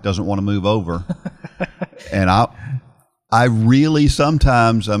car doesn't want to move over, and I really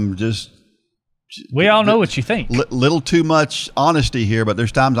sometimes I'm just. We all know what you think. Little too much honesty here, but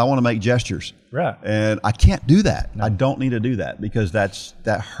there's times I want to make gestures. Right. And I can't do that. No. I don't need to do that, because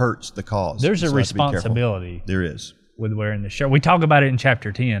that hurts the cause. There's a responsibility. There is. With wearing the shirt. We talk about it in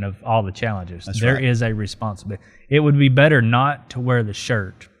chapter 10 of all the challenges. There right. is a responsibility. It would be better not to wear the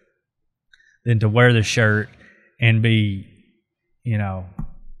shirt than to wear the shirt and be,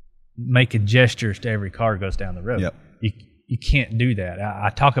 making gestures to every car that goes down the road. Yep. You can't do that. I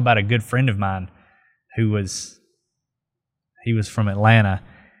talk about a good friend of mine he was from Atlanta.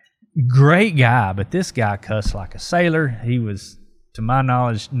 Great guy, but this guy cussed like a sailor. He was, to my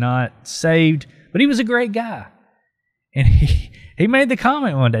knowledge, not saved, but he was a great guy. And he made the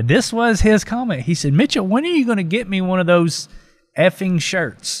comment one day. This was his comment. He said, "Mitchell, when are you going to get me one of those effing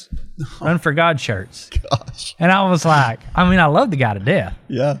shirts, Run for God shirts?" Gosh. And I was like, I love the guy to death.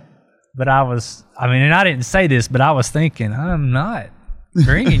 Yeah. But and I didn't say this, but I was thinking, I'm not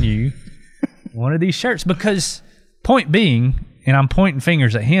bringing you one of these shirts, because point being, and I'm pointing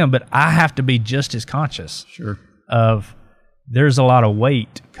fingers at him, but I have to be just as conscious of there's a lot of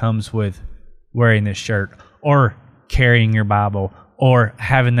weight comes with wearing this shirt or carrying your Bible or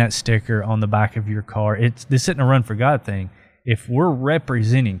having that sticker on the back of your car. This isn't a Run for God thing. If we're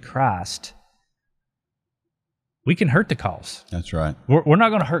representing Christ, we can hurt the cause. That's right. We're not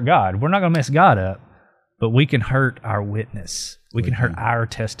going to hurt God. We're not going to mess God up, but we can hurt our witness. We can hurt our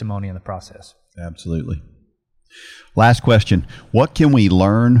testimony in the process. Absolutely. Last question. What can we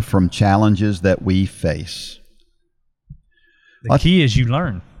learn from challenges that we face? The key is you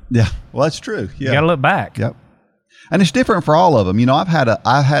learn. Yeah. Well, that's true. Yeah. You got to look back. Yep. And it's different for all of them. I've had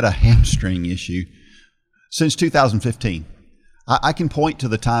a hamstring issue since 2015. I can point to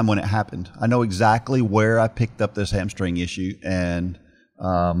the time when it happened. I know exactly where I picked up this hamstring issue, and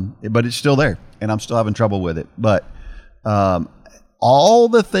but it's still there, and I'm still having trouble with it. But all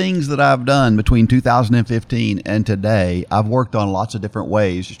the things that I've done between 2015 and today, I've worked on lots of different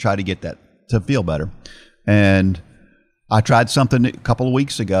ways to try to get that to feel better. And I tried something a couple of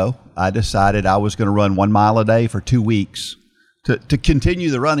weeks ago. I decided I was going to run 1 mile a day for 2 weeks to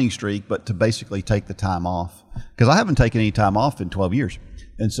continue the running streak, but to basically take the time off, because I haven't taken any time off in 12 years.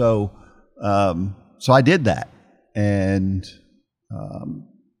 And so I did that, and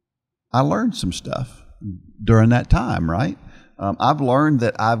I learned some stuff during that time, right? I've learned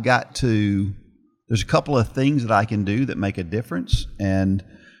that there's a couple of things that I can do that make a difference. And,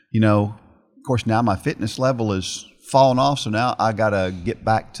 of course, now my fitness level is fallen off, so now I got to get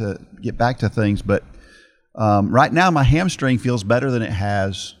back to things. But right now my hamstring feels better than it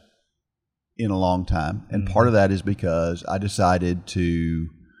has in a long time. And part of that is because I decided to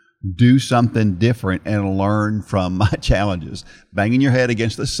do something different and learn from my challenges. Banging your head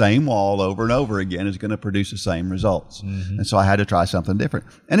against the same wall over and over again is going to produce the same results. Mm-hmm. And so I had to try something different,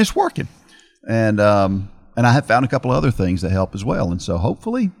 and it's working. And I have found a couple of other things that help as well. And so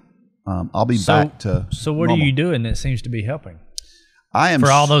hopefully I'll be back to So what normal. are you doing that seems to be helping? I am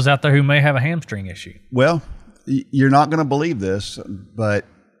for all those out there who may have a hamstring issue. Well, you're not going to believe this, but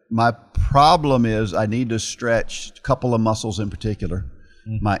my problem is I need to stretch a couple of muscles in particular.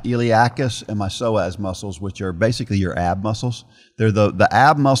 My iliacus and my psoas muscles, which are basically your ab muscles. They're the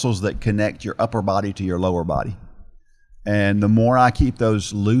ab muscles that connect your upper body to your lower body. And the more I keep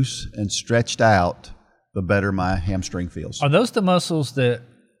those loose and stretched out, the better my hamstring feels. Are those the muscles that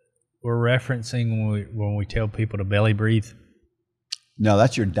we're referencing when we tell people to belly breathe? No,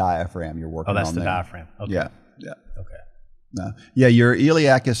 that's your diaphragm you're working on. Oh, that's the there. diaphragm. Okay. Yeah. Okay. No. Yeah, your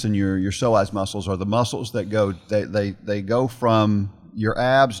iliacus and your psoas muscles are the muscles that go they go from your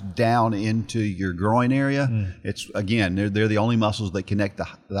abs down into your groin area. It's again, they're the only muscles that connect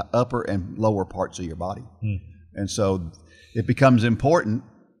the upper and lower parts of your body. And so it becomes important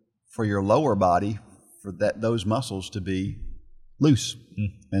for your lower body for those muscles to be loose.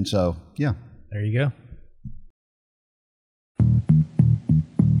 And so, yeah. There you go.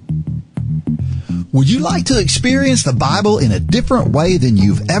 Would you like to experience the Bible in a different way than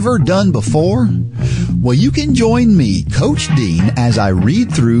you've ever done before? Well, you can join me, Coach Dean, as I read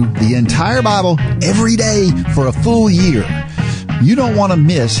through the entire Bible every day for a full year. You don't want to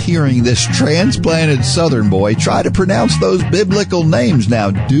miss hearing this transplanted Southern boy try to pronounce those biblical names now,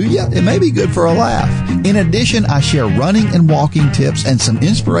 do you? It may be good for a laugh. In addition, I share running and walking tips and some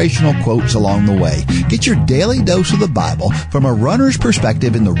inspirational quotes along the way. Get your daily dose of the Bible from a runner's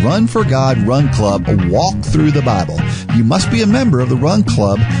perspective in the Run for God Run Club Walk Through the Bible. You must be a member of the Run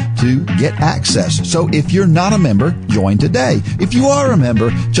Club to get access. So if you're not a member, join today. If you are a member,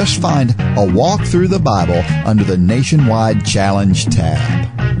 just find a Walk Through the Bible under the Nationwide Challenge tab.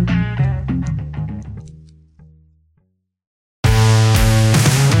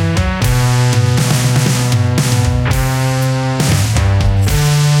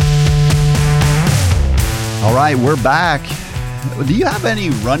 All right, we're back. Do you have any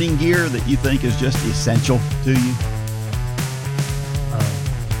running gear that you think is just essential to you?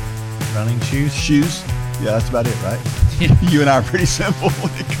 Running shoes? Shoes? Yeah, that's about it, right? You and I are pretty simple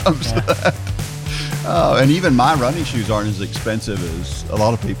when it comes to that. And even my running shoes aren't as expensive as a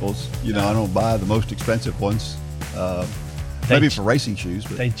lot of people's. You know, I don't buy the most expensive ones. Maybe for racing shoes.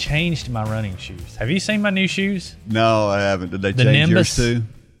 But. They changed my running shoes. Have you seen my new shoes? No, I haven't. Did they change Nimbus? Yours too?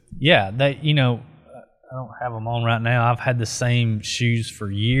 Yeah, I don't have them on right now. I've had the same shoes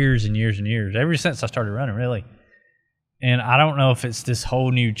for years and years and years, ever since I started running, really. And I don't know if it's this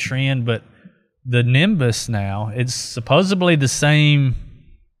whole new trend, but the Nimbus now, it's supposedly the same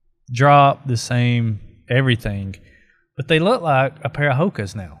drop, the same everything, but they look like a pair of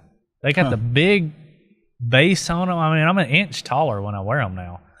Hokas now. They got the big base on them. I mean, I'm an inch taller when I wear them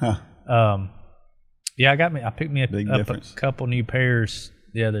now. Yeah, I picked me up a couple new pairs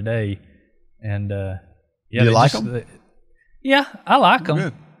the other day, and yeah, do you like them? Yeah, I like them.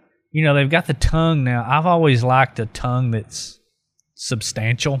 Good. You know, they've got the tongue now. I've always liked a tongue that's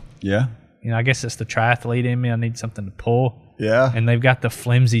substantial. Yeah. You know, I guess it's the triathlete in me. I need something to pull. Yeah. And they've got the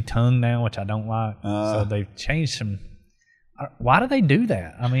flimsy tongue now, which I don't like. So they've changed some. Why do they do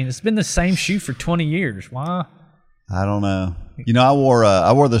that? I mean, it's been the same shoe for 20 years. Why? I don't know. You know, I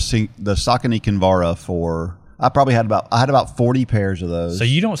wore the Saucony Kinvara for. I had about 40 pairs of those. So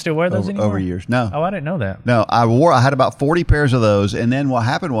you don't still wear those anymore? Over years. No. Oh, I didn't know that. No, I had about 40 pairs of those, and then what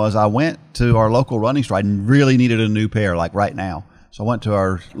happened was I went to our local running store. I really needed a new pair, like right now. So I went to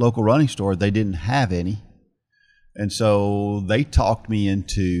our local running store. They didn't have any. And so they talked me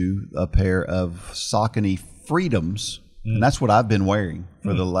into a pair of Saucony Freedoms, and that's what I've been wearing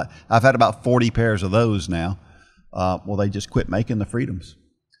for I've had about 40 pairs of those now. Well, they just quit making the Freedoms.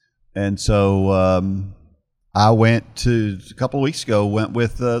 And so I went a couple of weeks ago, went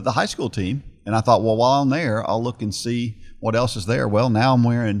with the high school team, and I thought, well, while I'm there, I'll look and see what else is there. Well, now I'm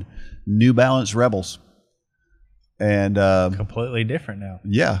wearing New Balance Rebels. And completely different now.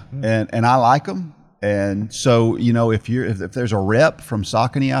 Yeah, and I like them. And so, you know, if there's a rep from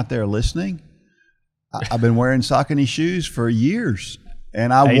Saucony out there listening, I've been wearing Saucony shoes for years,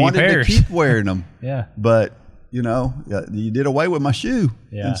 and I wanted to keep wearing them. Yeah. But, you know, you did away with my shoe.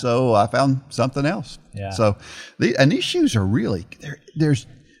 Yeah. And so I found something else. Yeah. So, these shoes are really,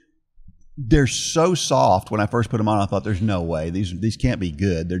 they're so soft. When I first put them on, I thought there's no way. These can't be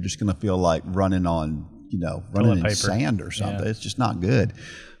good. They're just going to feel like running in sand or something. Yeah. It's just not good.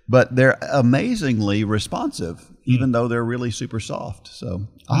 But they're amazingly responsive, even though they're really super soft. So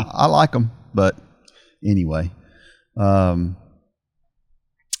I like them. But anyway, you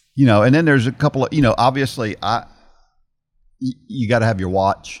know, and then there's a couple of, you know, obviously you got to have your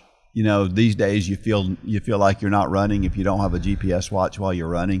watch. You know, these days you feel like you're not running if you don't have a GPS watch while you're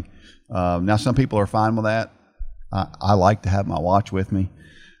running. Now some people are fine with that. I like to have my watch with me.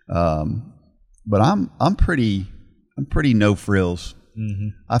 But I'm pretty no frills. Mm-hmm.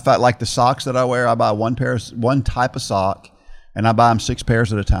 I felt like the socks that I wear, I buy one type of sock, and I buy them 6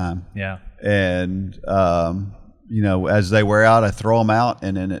 pairs at a time. Yeah. And you know, as they wear out, I throw them out,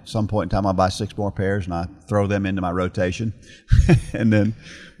 and then at some point in time, I buy 6 more pairs, and I throw them into my rotation. And then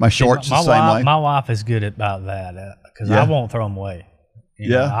my shorts the same way. My wife is good about that because I won't throw them away. You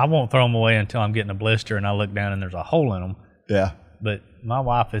know, I won't throw them away until I'm getting a blister, and I look down and there's a hole in them. Yeah. But my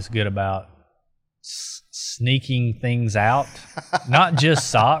wife is good about sneaking things out, not just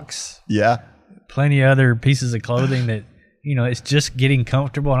socks. Yeah. Plenty of other pieces of clothing that, you know, it's just getting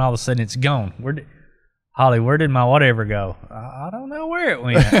comfortable and all of a sudden it's gone. Holly, where did my whatever go? I don't know where it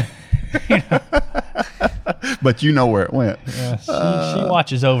went. You know? But you know where it went. Yeah, she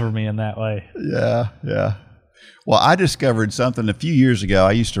watches over me in that way. Yeah, yeah. Well, I discovered something a few years ago.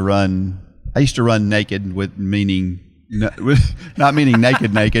 I used to run naked, with meaning not meaning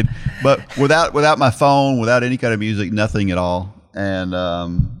naked, but without my phone, without any kind of music, nothing at all. And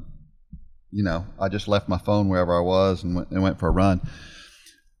you know, I just left my phone wherever I was and went for a run.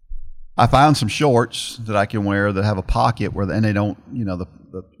 I found some shorts that I can wear that have a pocket and they don't,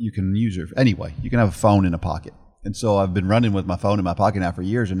 you can use it. Anyway, you can have a phone in a pocket. And so I've been running with my phone in my pocket now for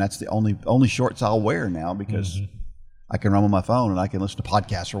years, and that's the only shorts I'll wear now because I can run with my phone and I can listen to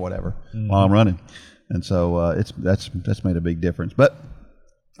podcasts or whatever while I'm running. And so that's made a big difference. But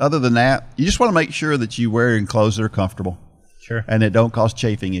other than that, you just want to make sure that you wear clothes that are comfortable. Sure. And it don't cause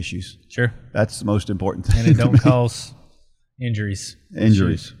chafing issues. Sure. That's the most important thing. And it don't cause injuries.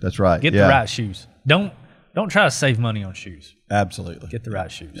 Injuries. That's right. Get the right shoes. Don't try to save money on shoes. Absolutely. Get the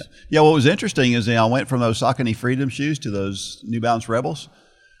right shoes. Yeah, what was interesting is I went from those Saucony Freedom shoes to those New Balance Rebels.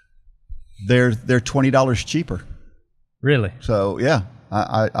 They're $20 cheaper. Really? So, yeah,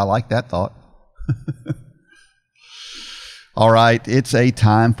 I like that thought. All right, it's a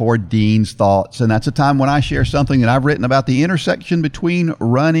time for Dean's Thoughts, and that's a time when I share something that I've written about the intersection between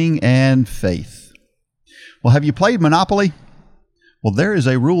running and faith. Well, have you played Monopoly? Well, there is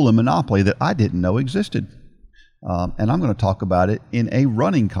a rule in Monopoly that I didn't know existed, and I'm going to talk about it in a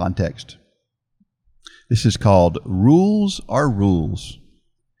running context. This is called Rules Are Rules.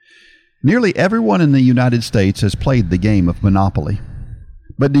 Nearly everyone in the United States has played the game of Monopoly.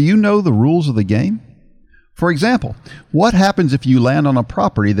 But do you know the rules of the game? For example, what happens if you land on a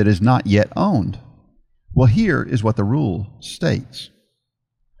property that is not yet owned? Well, here is what the rule states.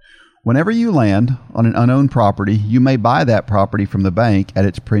 Whenever you land on an unowned property, you may buy that property from the bank at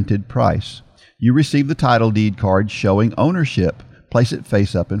its printed price. You receive the title deed card showing ownership. Place it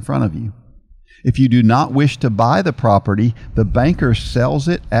face up in front of you. If you do not wish to buy the property, the banker sells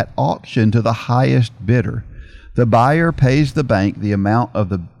it at auction to the highest bidder. The buyer pays the bank the amount of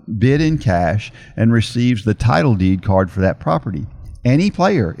the bid in cash and receives the title deed card for that property. Any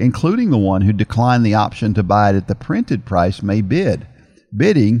player, including the one who declined the option to buy it at the printed price, may bid.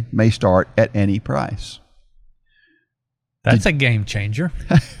 Bidding may start at any price. That's a game changer.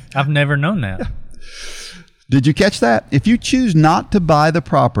 I've never known that. Did you catch that? If you choose not to buy the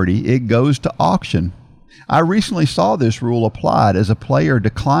property, it goes to auction. I recently saw this rule applied as a player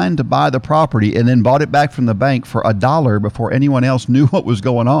declined to buy the property and then bought it back from the bank for $1 before anyone else knew what was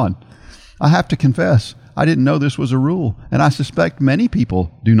going on. I have to confess, I didn't know this was a rule, and I suspect many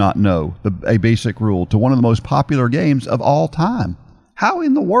people do not know a basic rule to one of the most popular games of all time. How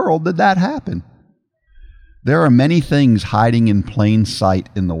in the world did that happen? There are many things hiding in plain sight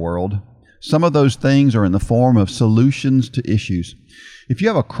in the world. Some of those things are in the form of solutions to issues. If you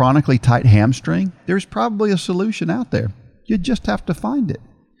have a chronically tight hamstring, there's probably a solution out there. You just have to find it.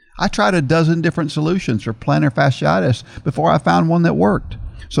 I tried a dozen different solutions for plantar fasciitis before I found one that worked.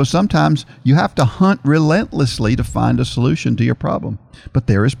 So sometimes you have to hunt relentlessly to find a solution to your problem. But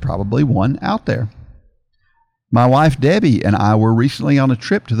there is probably one out there. My wife Debbie and I were recently on a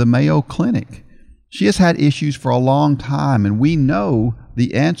trip to the Mayo Clinic. She has had issues for a long time, and we know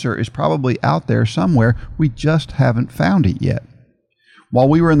the answer is probably out there somewhere. We just haven't found it yet. While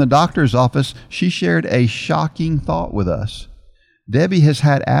we were in the doctor's office, she shared a shocking thought with us. Debbie has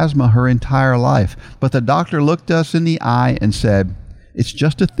had asthma her entire life, but the doctor looked us in the eye and said, "It's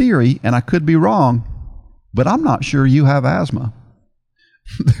just a theory, and I could be wrong, but I'm not sure you have asthma."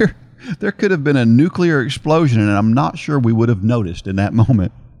 There could have been a nuclear explosion, and I'm not sure we would have noticed in that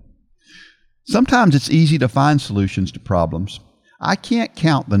moment. Sometimes it's easy to find solutions to problems. I can't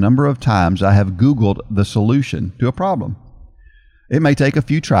count the number of times I have Googled the solution to a problem. It may take a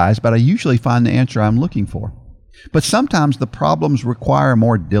few tries, but I usually find the answer I'm looking for. But sometimes the problems require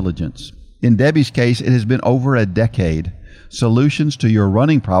more diligence. In Debbie's case, it has been over a decade. Solutions to your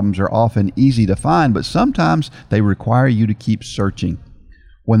running problems are often easy to find, but sometimes they require you to keep searching.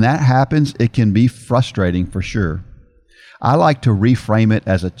 When that happens, it can be frustrating for sure. I like to reframe it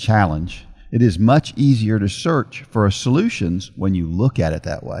as a challenge. It is much easier to search for solutions when you look at it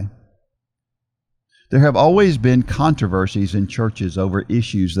that way. There have always been controversies in churches over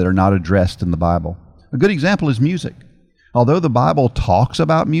issues that are not addressed in the Bible. A good example is music. Although the Bible talks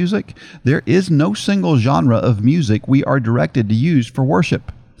about music, there is no single genre of music we are directed to use for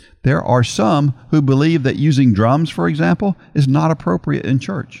worship. There are some who believe that using drums, for example, is not appropriate in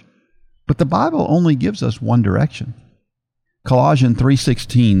church. But the Bible only gives us one direction. Colossians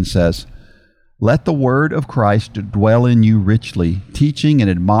 3:16 says, "Let the word of Christ dwell in you richly, teaching and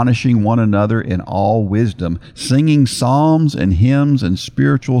admonishing one another in all wisdom, singing psalms and hymns and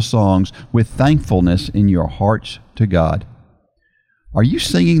spiritual songs with thankfulness in your hearts to God." Are you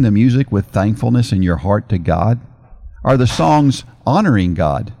singing the music with thankfulness in your heart to God? Are the songs honoring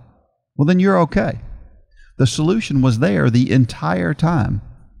God? Well, then you're okay. The solution was there the entire time.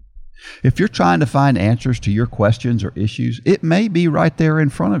 If you're trying to find answers to your questions or issues, it may be right there in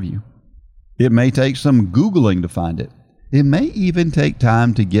front of you. It may take some Googling to find it. It may even take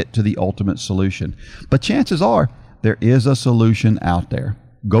time to get to the ultimate solution, but chances are there is a solution out there.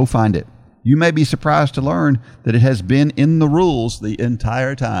 Go find it. You may be surprised to learn that it has been in the rules the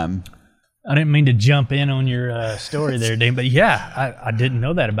entire time. I didn't mean to jump in on your story there, Dean, but yeah, I didn't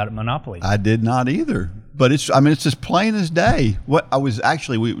know that about Monopoly. I did not either, but it's as plain as day. What I was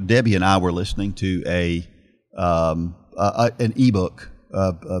actually, Debbie and I were listening to an ebook,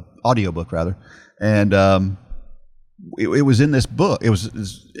 audiobook rather, and it was in this book. It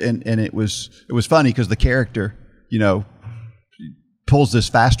was funny because the character, pulls this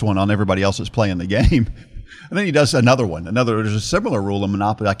fast one on everybody else that's playing the game. And then he does another one. There's a similar rule in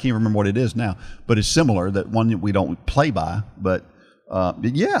Monopoly. I can't remember what it is now, but it's similar, that one that we don't play by. But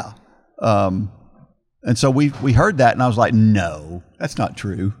yeah. And so we heard that, and I was like, no, that's not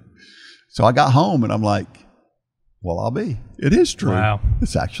true. So I got home, and I'm like, well, I'll be. It is true. Wow.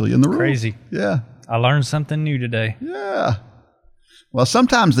 It's actually in the rules. Crazy. Yeah. I learned something new today. Yeah. Well,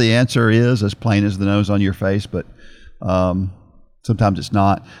 sometimes the answer is as plain as the nose on your face, but sometimes it's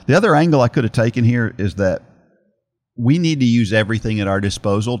not. The other angle I could have taken here is that we need to use everything at our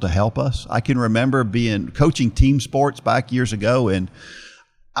disposal to help us. I can remember coaching team sports back years ago, and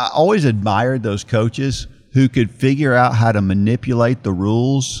I always admired those coaches who could figure out how to manipulate the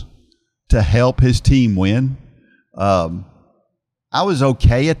rules to help his team win. I was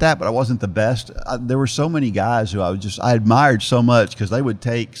okay at that, but I wasn't the best. There were so many guys who I admired so much because they would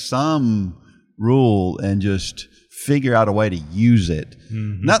take some rule and just figure out a way to use it.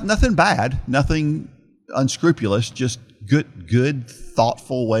 Mm-hmm. Nothing bad, nothing unscrupulous, just good,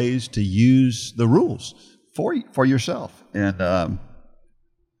 thoughtful ways to use the rules for yourself. And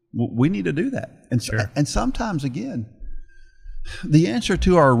we need to do that. And sure. And sometimes, again, the answer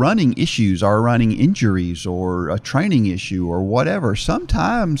to our running issues, our running injuries, or a training issue, or whatever,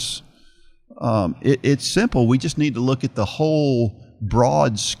 sometimes it's simple. We just need to look at the whole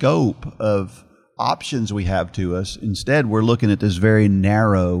broad scope of options we have to us. Instead, we're looking at this very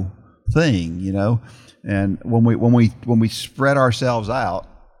narrow thing, And when we spread ourselves out,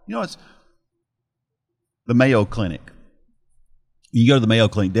 it's the Mayo Clinic. You go to the Mayo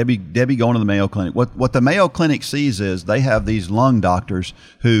Clinic, Debbie going to the Mayo Clinic. What the Mayo Clinic sees is they have these lung doctors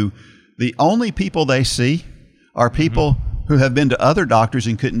who the only people they see are people who have been to other doctors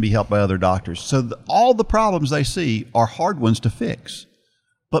and couldn't be helped by other doctors. So all the problems they see are hard ones to fix.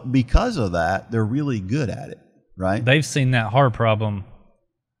 But because of that, they're really good at it, right? They've seen that hard problem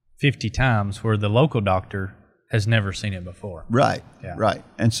 50 times where the local doctor has never seen it before. Right, yeah. Right.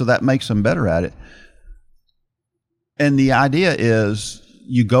 And so that makes them better at it. And the idea is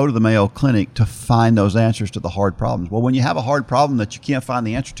you go to the Mayo Clinic to find those answers to the hard problems. Well, when you have a hard problem that you can't find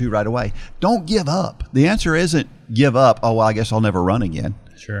the answer to right away, don't give up. The answer isn't give up, oh, well, I guess I'll never run again.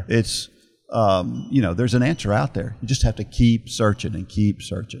 Sure. It's, there's an answer out there. You just have to keep searching and keep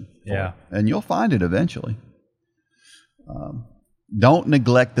searching. Yeah. And you'll find it eventually. Don't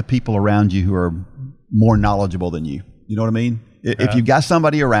neglect the people around you who are more knowledgeable than you. You know what I mean? If you've got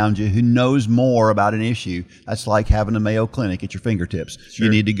somebody around you who knows more about an issue, that's like having a Mayo Clinic at your fingertips. Sure.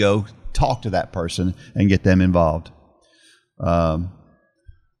 You need to go talk to that person and get them involved. And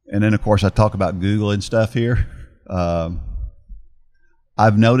then, of course, I talk about Google and stuff here. I've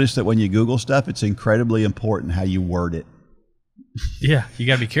noticed that when you Google stuff, it's incredibly important how you word it. Yeah, you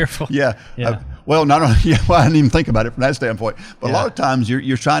got to be careful. Yeah. Well, not only, I didn't even think about it from that standpoint. But yeah. A lot of times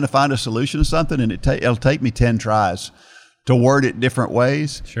you're trying to find a solution to something, and it'll take me 10 tries to word it different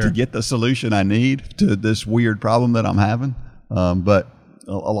ways sure. to get the solution I need to this weird problem that I'm having. But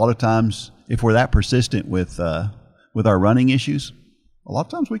a lot of times, if we're that persistent with our running issues, a lot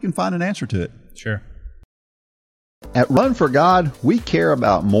of times we can find an answer to it. Sure. At Run for God, we care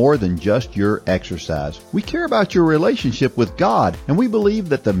about more than just your exercise. We care about your relationship with God, and we believe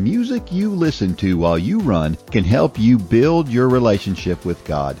that the music you listen to while you run can help you build your relationship with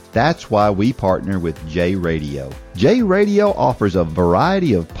God. That's why we partner with J Radio. J Radio offers a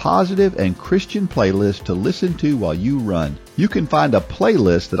variety of positive and Christian playlists to listen to while you run. You can find a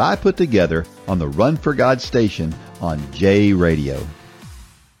playlist that I put together on the Run for God station on J Radio.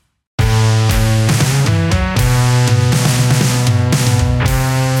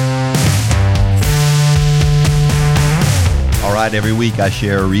 Every week I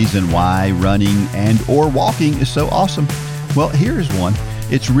share a reason why running and or walking is so awesome. Well, here's one.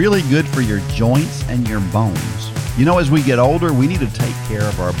 It's really good for your joints and your bones. As we get older, we need to take care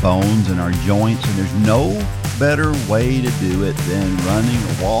of our bones and our joints, and there's no better way to do it than running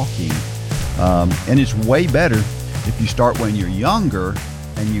or walking. And it's way better if you start when you're younger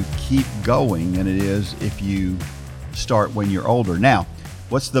and you keep going than it is if you start when you're older. Now,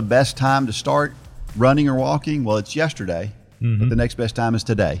 what's the best time to start? running or walking, well, it's yesterday, but the next best time is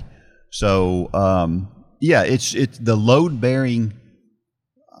today. So, it's the load bearing,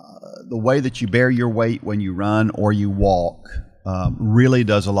 the way that you bear your weight when you run or you walk really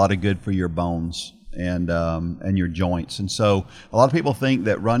does a lot of good for your bones and your joints. And so a lot of people think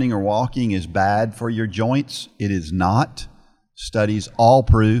that running or walking is bad for your joints. It is not. Studies all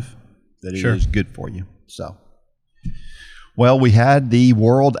prove that it is good for you. So, well, we had the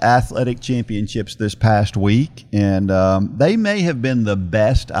World Athletic Championships this past week, and they may have been the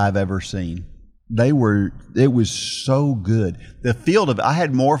best I've ever seen. It was so good. I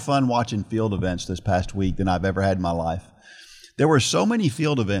had more fun watching field events this past week than I've ever had in my life. There were so many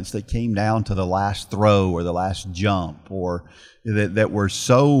field events that came down to the last throw or the last jump, or that were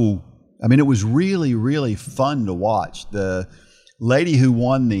so. I mean, it was really, really fun to watch. The lady who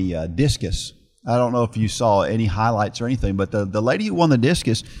won the discus. I don't know if you saw any highlights or anything, but the lady who won the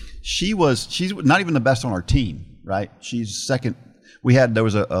discus, she's not even the best on our team, right? She's second. There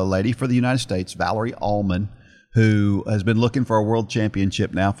was a lady for the United States, Valerie Allman, who has been looking for a world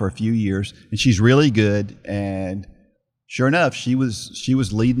championship now for a few years, and she's really good. And sure enough, she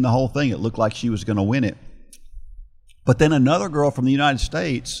was leading the whole thing. It looked like she was going to win it. But then another girl from the United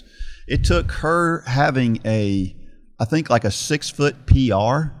States, it took her having I think like a 6-foot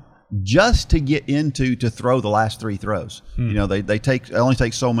PR just to get to throw the last 3 throws. You know, it only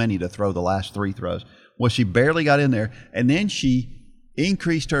takes so many to throw the last 3 throws. Well, she barely got in there, and then she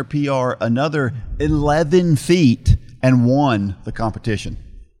increased her PR another 11 feet and won the competition.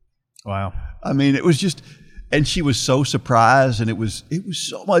 Wow. I mean, it was just, and she was so surprised, and it was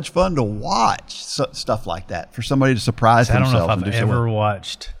so much fun to watch stuff like that, for somebody to surprise themselves. I don't know if I've ever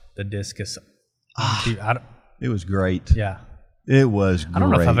watched the discus. It was great. Yeah. It was great. I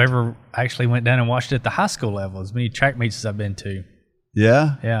don't know if I've ever actually went down and watched it at the high school level, as many track meets as I've been to.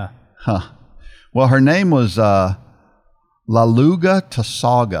 Yeah? Yeah. Huh. Well, her name was Laluga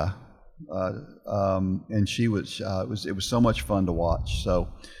Tasaga, and she was. It was so much fun to watch. So,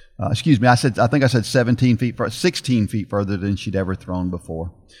 excuse me, I think I said 16 feet further than she'd ever thrown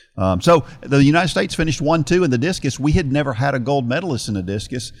before. So the United States finished 1-2 in the discus. We had never had a gold medalist in the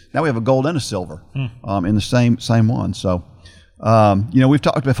discus. Now we have a gold and a silver in the same one. So, we've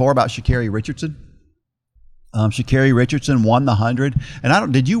talked before about Sha'Carri Richardson. Sha'Carri Richardson won the 100,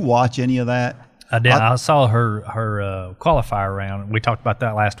 and did you watch any of that? I did. I saw her qualifier round. We talked about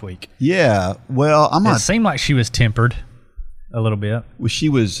that last week. Yeah. Well, It seemed like she was tempered a little bit. Well, she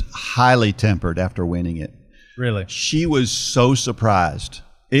was highly tempered after winning it. Really? She was so surprised.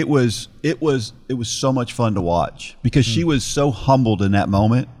 It was so much fun to watch because she was so humbled in that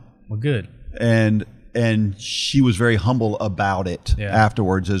moment. Well, good. And she was very humble about it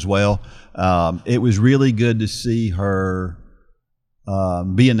afterwards as well. It was really good to see her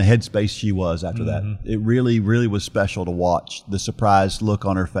be in the headspace she was after that. It really, really was special to watch the surprised look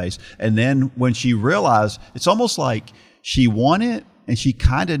on her face. And then when she realized, it's almost like she won it and she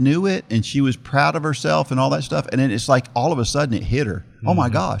kind of knew it and she was proud of herself and all that stuff. And then it's like all of a sudden it hit her. Oh my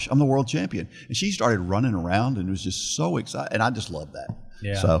gosh, I'm the world champion. And she started running around and was just so excited. And I just love that.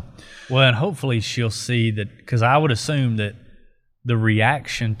 Yeah. So, well, and hopefully she'll see that, because I would assume that the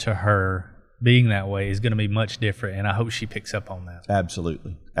reaction to her being that way is going to be much different, and I hope she picks up on that.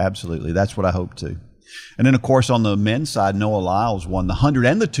 Absolutely. Absolutely. That's what I hope too. And then, of course, on the men's side, Noah Lyles won the 100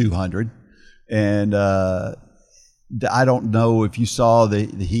 and the 200. And I don't know if you saw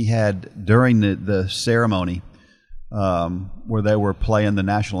he had during the ceremony where they were playing the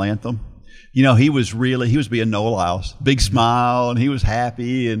national anthem. You know, he was being Noah Lyles, big smile, and he was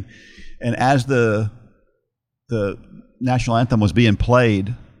happy. And as the national anthem was being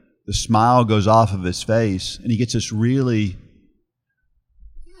played, the smile goes off of his face, and he gets this really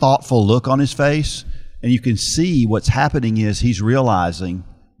thoughtful look on his face. And you can see what's happening is he's realizing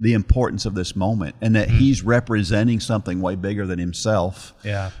the importance of this moment and that he's representing something way bigger than himself.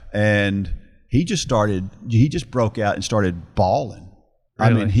 Yeah. And he just broke out and started bawling.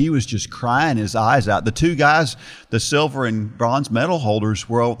 Really? I mean, he was just crying his eyes out. The two guys, the silver and bronze medal holders,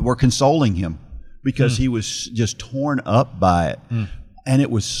 were consoling him because he was just torn up by it. And it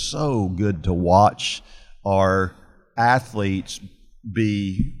was so good to watch our athletes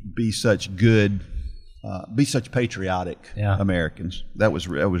be such patriotic Americans. That was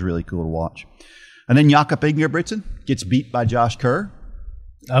really cool to watch. And then Jakob Ingebrigtsen gets beat by Josh Kerr.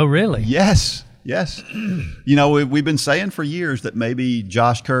 Oh, really? Yes. You know, we've been saying for years that maybe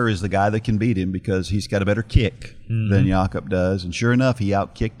Josh Kerr is the guy that can beat him because he's got a better kick than Jakob does. And sure enough, he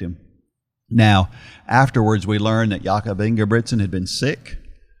outkicked him. Now, afterwards, we learned that Jakob Ingebrigtsen had been sick,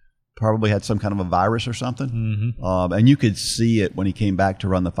 probably had some kind of a virus or something. And you could see it when he came back to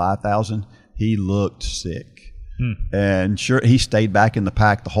run the 5,000. he looked sick. And sure, he stayed back in the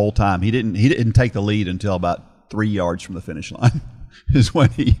pack the whole time. He didn't take the lead until about 3 yards from the finish line is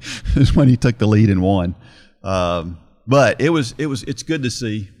when he took the lead and won. But it's good to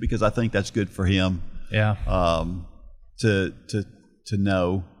see, because I think that's good for him. Yeah. To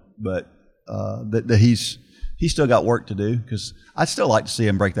know, but that he's still got work to do, because I'd still like to see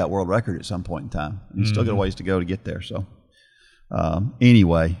him break that world record at some point in time. He's still got a ways to go to get there. So.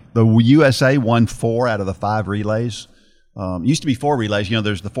 Anyway, the USA won 4 out of the 5 relays. Used to be 4 relays.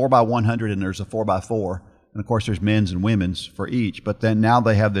 There's the 4x100 and there's a 4x4. And of course, there's men's and women's for each. But then now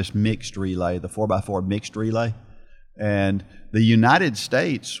they have this mixed relay, the 4x4 mixed relay. And the United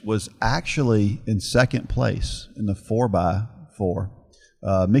States was actually in second place in the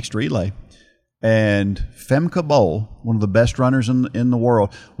 4x4 mixed relay. And Femke Bol, one of the best runners in the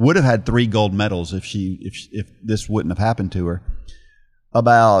world, would have had 3 gold medals if this wouldn't have happened to her.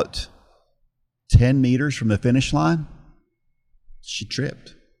 About 10 meters from the finish line, she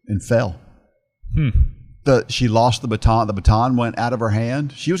tripped and fell. She lost the baton. The baton went out of her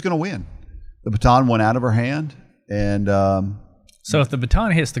hand. She was going to win. The baton went out of her hand, and so if the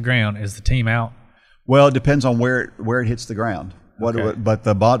baton hits the ground, is the team out? Well, it depends on where it hits the ground. Okay. But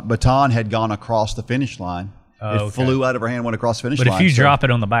the baton had gone across the finish line. It flew out of her hand, went across the finish line. But if you drop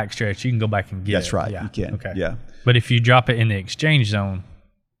it on the back stretch, you can go back and get it. That's right. Yeah. You can. Okay. Yeah. But if you drop it in the exchange zone,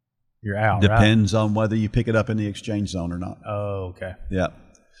 you're out. Depends on whether you pick it up in the exchange zone or not. Oh, okay. Yeah.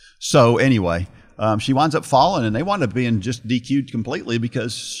 So anyway, she winds up falling, and they wound up being just DQ'd completely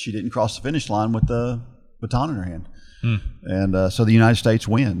because she didn't cross the finish line with the baton in her hand. And so the United States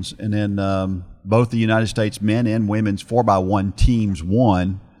wins. And then both the United States men and women's 4x1 teams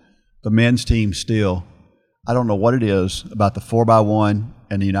won. The men's team still, I don't know what it is about the 4x1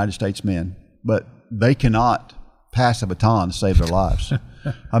 and the United States men, but they cannot pass a baton to save their lives.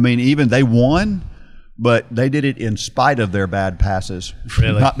 I mean, even they won, but they did it in spite of their bad passes,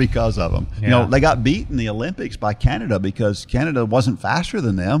 not because of them. Yeah. They got beat in the Olympics by Canada because Canada wasn't faster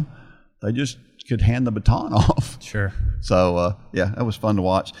than them. They just could hand the baton off. Sure. So, that was fun to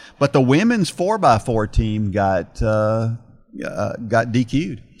watch. But the women's 4x4 team got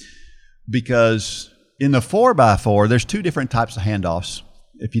DQ'd because in the 4x4, there's 2 different types of handoffs.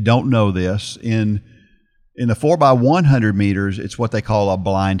 If you don't know this, in the 4x100 meters, it's what they call a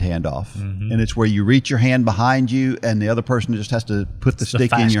blind handoff. And it's where you reach your hand behind you and the other person just has to put the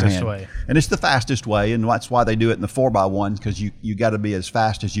stick in your hand. Way. And it's the fastest way, and that's why they do it in the 4x1, because you got to be as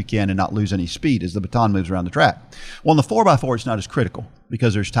fast as you can and not lose any speed as the baton moves around the track. Well, in the 4x4, it's not as critical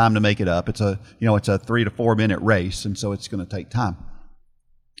because there's time to make it up. It's a 3 to 4 minute race, and so it's going to take time.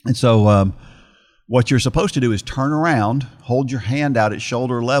 And so what you're supposed to do is turn around, hold your hand out at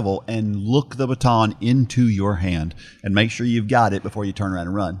shoulder level, and look the baton into your hand and make sure you've got it before you turn around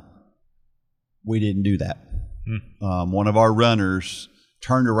and run. We didn't do that. One of our runners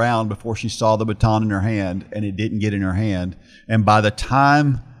turned around before she saw the baton in her hand, and it didn't get in her hand. And by the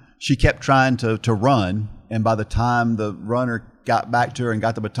time she kept trying to run, and by the time the runner got back to her and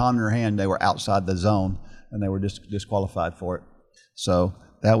got the baton in her hand, they were outside the zone, and they were disqualified for it. So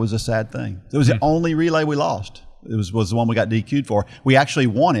that was a sad thing. It was the only relay we lost. It was the one we got DQ'd for. We actually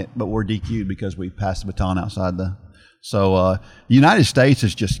won it, but we're DQ'd because we passed the baton outside the. So the United States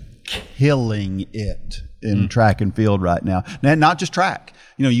is just killing it in track and field right now. Now, not just track.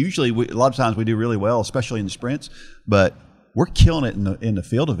 Usually a lot of times we do really well, especially in the sprints, but we're killing it in the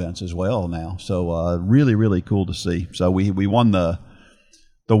field events as well now. So really, really cool to see. So we won the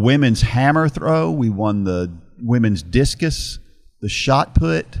women's hammer throw. We won the women's discus, the shot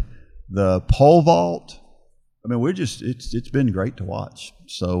put, the pole vault. I mean, it's been great to watch.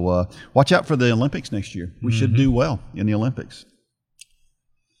 So watch out for the Olympics next year. We should do well in the Olympics.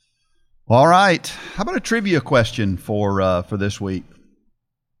 All right. How about a trivia question for this week?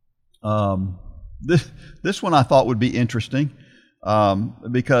 This one I thought would be interesting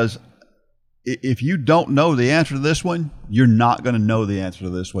because if you don't know the answer to this one, you're not going to know the answer to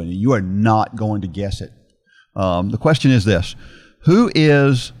this one. You are not going to guess it. The question is this. Who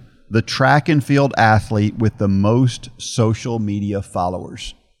is the track and field athlete with the most social media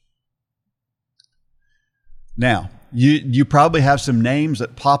followers? Now, you probably have some names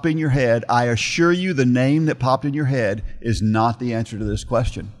that pop in your head. I assure you the name that popped in your head is not the answer to this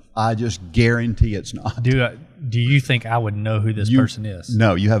question. I just guarantee it's not. Do you think I would know who this person is?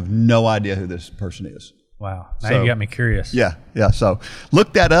 No, you have no idea who this person is. Wow. Now you got me curious. Yeah. So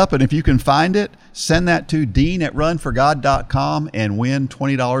look that up, and if you can find it, send that to dean@runforgod.com and win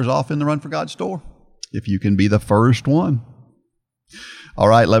 $20 off in the Run for God store if you can be the first one. All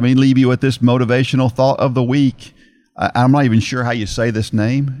right, let me leave you with this motivational thought of the week. I'm not even sure how you say this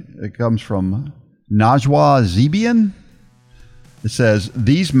name. It comes from Najwa Zebian. It says,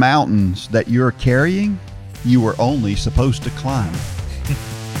 these mountains that you're carrying, you were only supposed to climb.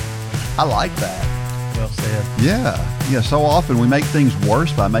 I like that. Well said. Yeah. So often we make things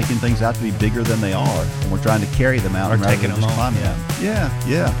worse by making things out to be bigger than they are, and we're trying to carry them out Or rather taking than them just on. climbing them.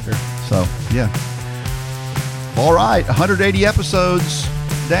 Yeah. Sure. So, yeah. All right, 180 episodes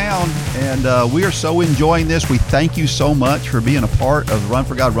down, and we are so enjoying this. We thank you so much for being a part of the Run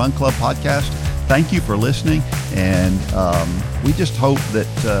for God Run Club podcast. Thank you for listening, and we just hope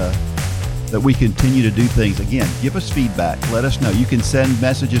that we continue to do things. Again, give us feedback. Let us know. You can send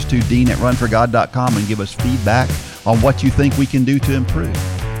messages to dean@runforgod.com and give us feedback on what you think we can do to improve,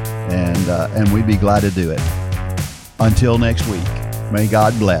 and we'd be glad to do it. Until next week, may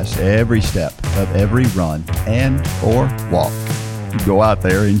God bless every step of every run and or walk. Go out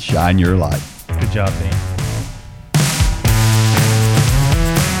there and shine your light. Good job, Dean.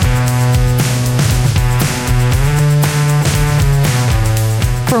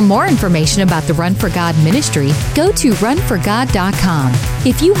 For more information about the Run for God ministry, go to runforgod.com.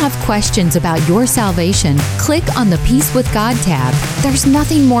 If you have questions about your salvation, click on the Peace with God tab. There's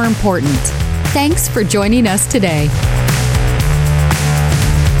nothing more important. Thanks for joining us today.